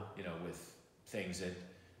 with things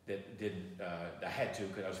that didn't, I had to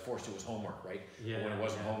because I was forced to. It was homework, right? Yeah. But when it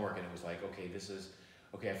wasn't homework, and it was like, okay,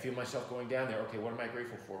 I feel myself going down there. Okay, what am I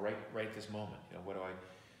grateful for right at this moment? What do I?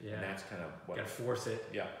 Yeah. And that's kind of what. Gotta force it.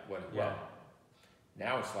 Yeah. Well,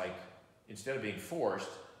 now it's like, instead of being forced,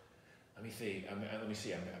 let me see. I'm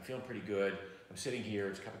feeling pretty good. I'm sitting here.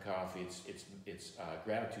 It's a cup of coffee. It's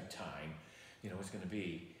gratitude time. It's going to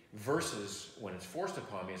be. Versus when it's forced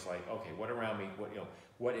upon me, it's like, okay, what around me?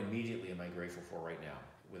 What immediately am I grateful for right now,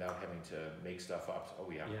 without having to make stuff up?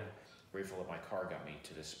 Oh yeah. Grateful that my car got me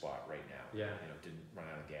to this spot right now. Yeah. Didn't run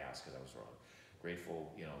out of gas because I was wrong.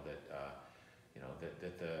 Grateful,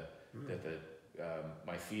 that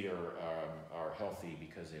my feet are healthy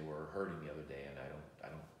because they were hurting the other day, and I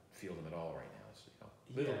don't feel them at all right now. So,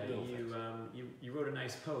 little things. You wrote a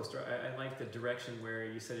nice post. I like the direction where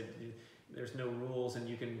you said there's no rules, and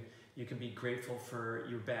you can be grateful for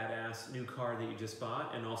your badass new car that you just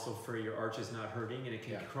bought, and also for your arches not hurting, and it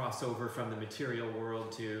can cross over from the material world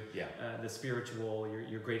to the spiritual.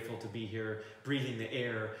 You're grateful to be here, breathing the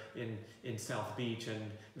air in South Beach,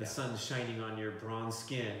 and the sun's shining on your bronze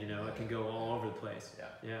skin. It can go all over the place.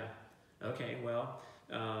 Yeah. Okay. Well,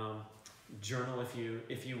 journal if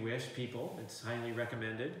you wish, people. It's highly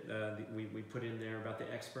recommended. We put in there about the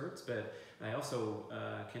experts, but I also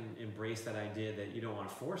can embrace that idea that you don't want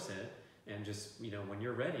to force it, and just when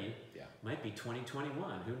you're ready, might be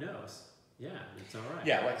 2021. Who knows? Yeah, it's all right.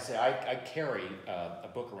 Yeah, like I say, I carry a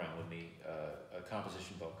book around with me, a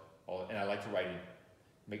composition book, and I like to write in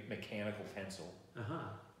mechanical pencil.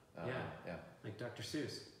 Like Dr.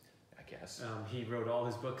 Seuss. I guess. He wrote all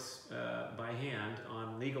his books by hand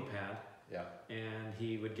on legal pad. Yeah. And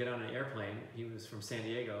he would get on an airplane. He was from San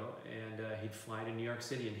Diego, and he'd fly to New York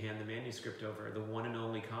City and hand the manuscript over, the one and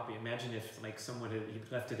only copy. Imagine if someone he'd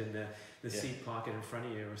left it in the seat pocket in front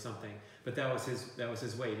of you or something. But that was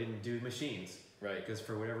his way. He didn't do machines, right? Because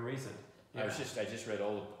for whatever reason. Yeah. I just read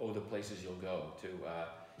all the places you'll go to.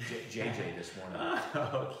 JJ this morning.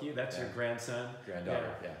 Oh, cute. That's your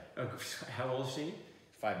granddaughter. Yeah. Oh, how old is she?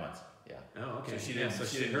 5 months. Yeah. Oh, okay. So she didn't. So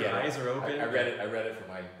she didn't her get eyes it. are open. I read it for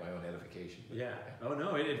my own edification. Yeah. Oh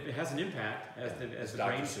no, it has an impact as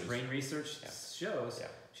the brain research shows. Yeah.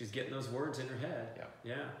 She's getting those words in her head.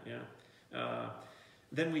 Yeah.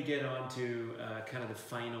 Then we get on to kind of the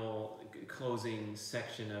final closing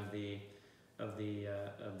section of the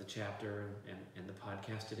chapter and the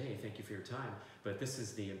podcast today. Thank you for your time. But this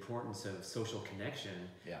is the importance of social connection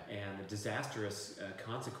and the disastrous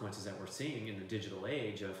consequences that we're seeing in the digital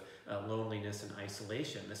age of loneliness and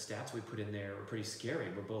isolation. The stats we put in there were pretty scary.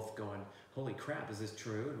 We're both going, holy crap, is this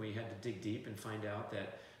true? And we had to dig deep and find out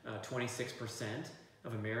that 26%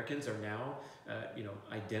 of Americans are now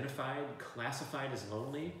identified, classified as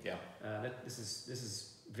lonely. Yeah. This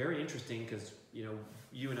is very interesting because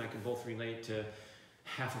you and I can both relate to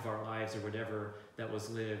half of our lives or whatever that was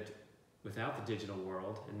lived without the digital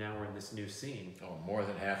world, and now we're in this new scene. Oh, more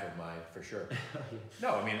than half of mine, for sure.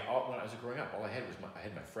 No, I mean, when I was growing up, all I had was I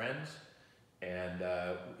had my friends, and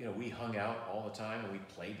we hung out all the time, and we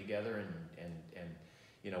played together,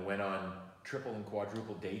 and went on triple and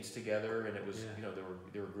quadruple dates together, and it was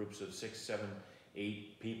there were groups of 6, 7,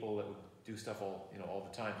 8 people that would do stuff all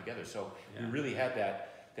the time together. So we really had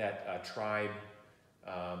that tribe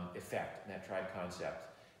effect and that tribe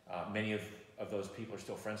concept. Many of those people are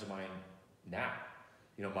still friends of mine now.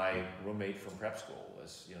 My roommate from prep school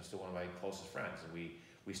is still one of my closest friends, and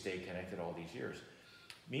we stayed connected all these years.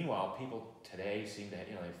 Meanwhile, people today seem to have,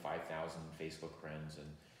 they have 5,000 Facebook friends and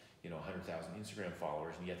 100,000 Instagram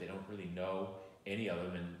followers, and yet they don't really know any of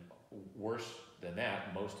them. And worse than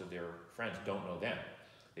that, most of their friends don't know them.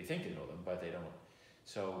 They think they know them, but they don't.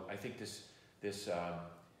 So I think this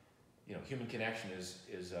human connection is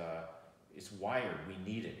it's wired. We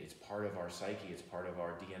need it. It's part of our psyche. It's part of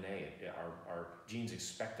our DNA. Our genes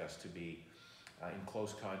expect us to be in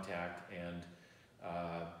close contact and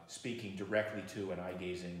speaking directly to and eye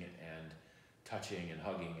gazing and touching and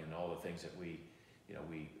hugging and all the things that we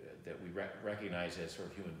recognize as sort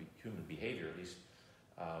of human behavior, at least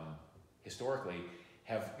historically,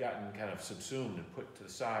 have gotten kind of subsumed and put to the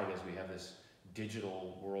side as we have this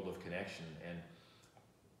digital world of connection. And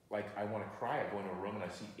like, I want to cry. I go into a room and I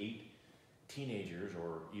see 8 teenagers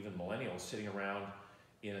or even millennials sitting around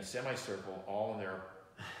in a semicircle, all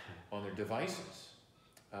on their devices.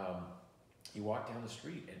 You walk down the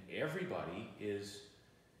street and everybody is,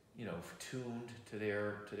 tuned to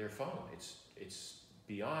their phone. It's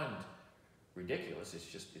beyond ridiculous.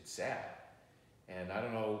 It's sad. And I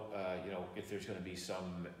don't know, if there's going to be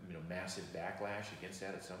some, massive backlash against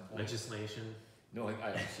that at some point. Legislation. No, I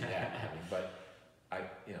don't see that happening. But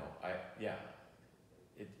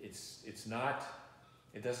it's not.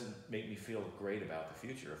 It doesn't make me feel great about the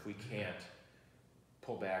future if we can't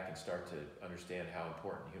pull back and start to understand how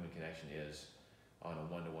important human connection is on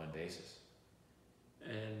a one-to-one basis.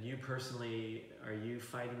 And you personally, are you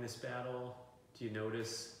fighting this battle? Do you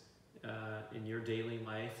notice in your daily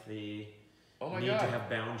life the need to have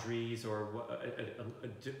boundaries or a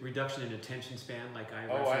reduction in attention span, like I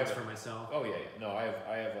referenced for myself? Oh yeah. No,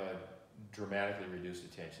 I have a dramatically reduced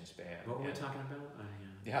attention span. What were we talking about?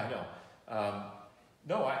 Yeah, I know.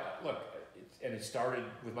 No, look, and it started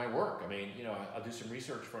with my work. I mean, I'll do some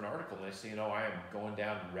research for an article, and I say, I am going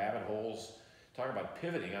down rabbit holes talking about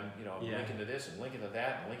pivoting. I'm linking to this and linking to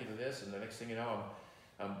that and linking to this, and the next thing you know,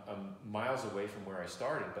 I'm miles away from where I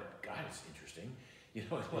started. But God, it's interesting. You're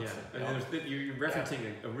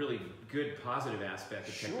referencing a really good positive aspect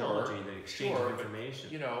of technology, the exchange of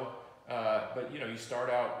information. But you start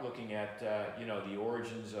out looking at the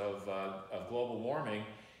origins of global warming,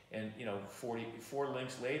 and 44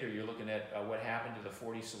 links later, you're looking at what happened to the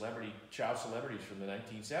 40 child celebrities from the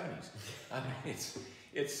 1970s. I mean,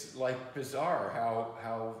 it's like bizarre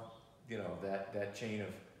how that chain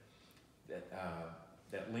of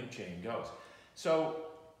that link chain goes. So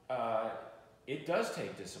it does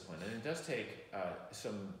take discipline, and it does take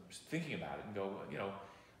some thinking about it and go.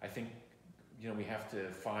 I think we have to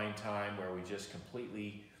find time where we just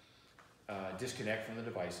completely disconnect from the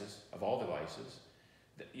devices, of all devices.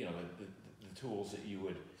 The tools that you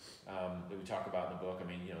would that we talk about in the book. I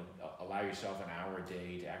mean, allow yourself an hour a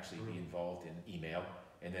day to actually be involved in email,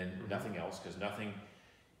 and then nothing else, because nothing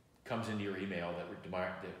comes into your email that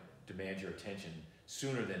demands your attention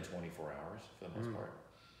sooner than 24 hours for the most part.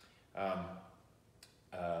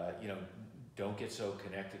 Don't get so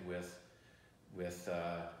connected with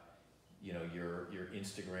your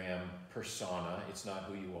Instagram persona. It's not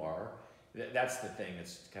who you are. That's the thing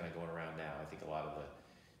that's kind of going around now. I think a lot of the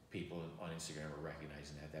people on Instagram are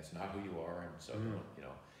recognizing that that's not who you are, and so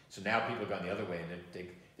so now people have gone the other way, and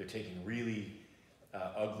they're taking really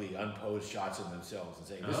ugly, unposed shots of themselves and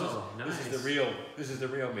saying, "This is the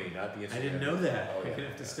real me, not the Instagram." I didn't know that. You're gonna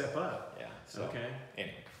have to step up. Yeah. So, okay.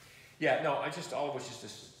 Anyway, all of us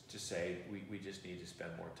just say we just need to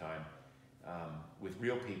spend more time with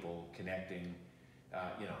real people, connecting.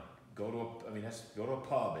 Go to a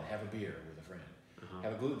pub and have a beer with a friend.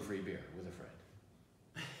 Have a gluten-free beer with a friend.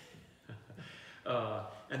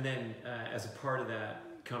 And then as a part of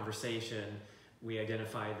that conversation, we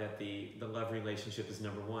identified that the love relationship is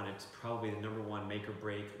number one. It's probably the number one make or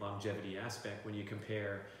break longevity aspect when you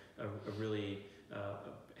compare a really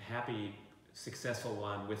happy, successful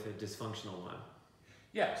one with a dysfunctional one.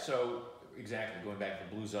 Yeah, so exactly, going back to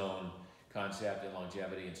the blue zone concept and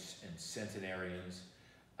longevity and centenarians,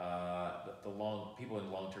 people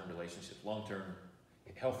in long-term relationships, long-term,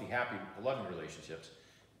 healthy, happy, loving relationships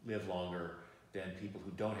live longer than people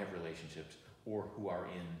who don't have relationships or who are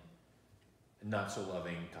in not so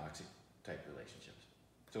loving, toxic type relationships.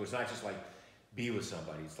 So it's not just like be with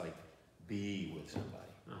somebody, it's like be with somebody.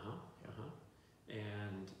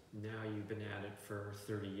 And now you've been at it for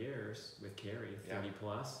 30 years with Carrie, 30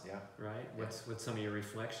 plus, right? What's some of your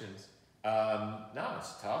reflections? No,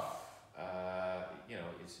 it's tough.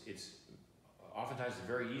 It's oftentimes it's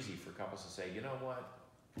very easy for couples to say, you know what,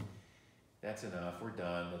 that's enough, we're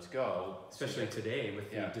done, let's go. Especially today with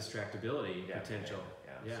the distractibility potential.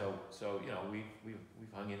 So we've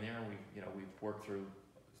hung in there, and we've worked through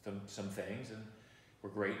some things, and we're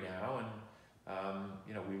great now,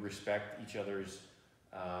 and we respect each other's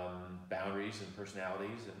boundaries and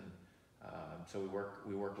personalities, and so we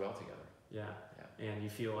work well together. Yeah. And you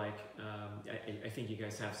feel like I think you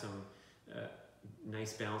guys have some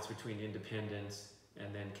nice balance between independence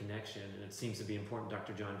and then connection, and it seems to be important.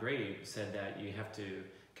 Dr. John Grady said that you have to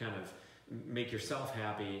kind of make yourself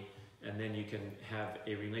happy, and then you can have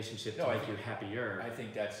a relationship to No, make you happier. I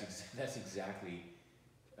think that's exactly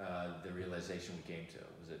the realization we came to,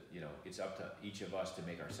 was that, you know, it's up to each of us to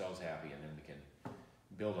make ourselves happy, and then we can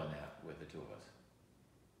build on that with the two of us.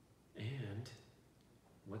 And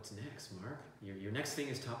what's next, Mark? Your next thing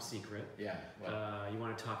is top secret. Yeah. Well, You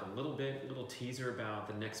want to talk a little teaser about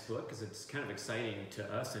the next book, because it's kind of exciting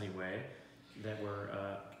to us anyway, that we're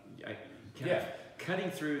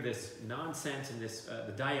cutting through this nonsense and this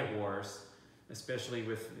the diet wars, especially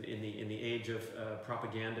in the age of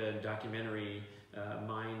propaganda and documentary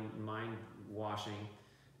mind washing.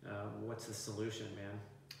 What's the solution, man?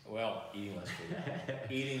 well, eating less food.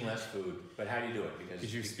 Eating less food. But how do you do it?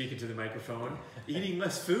 Because you're speaking to the microphone. Eating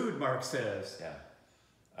less food, Mark says. Yeah.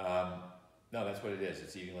 No, that's what it is.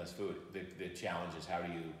 It's eating less food. The challenge is how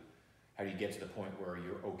do you get to the point where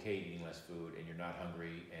you're okay eating less food, and you're not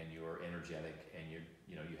hungry, and you're energetic, and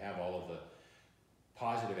you have all of the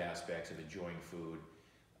positive aspects of enjoying food,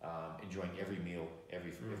 enjoying every meal,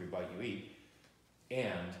 every bite you eat,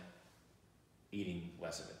 and eating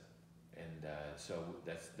less of it. And so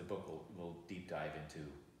that's the book will deep dive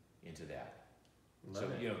into that.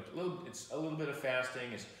 Love it. You know, it's a little bit of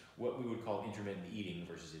fasting. It's what we would call intermittent eating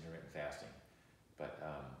versus intermittent fasting, but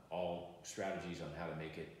all strategies on how to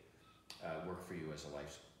make it work for you as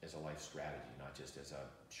a life strategy, not just as a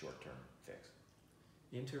short-term fix.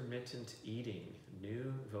 Intermittent eating,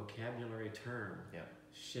 new vocabulary term. Yeah.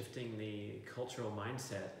 Shifting the cultural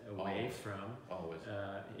mindset away from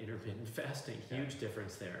intermittent fasting. Huge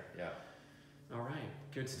difference there. Yeah. All right,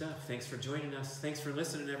 good stuff. Thanks for joining us. Thanks for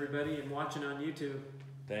listening, everybody, and watching on YouTube.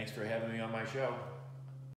 Thanks for having me on my show.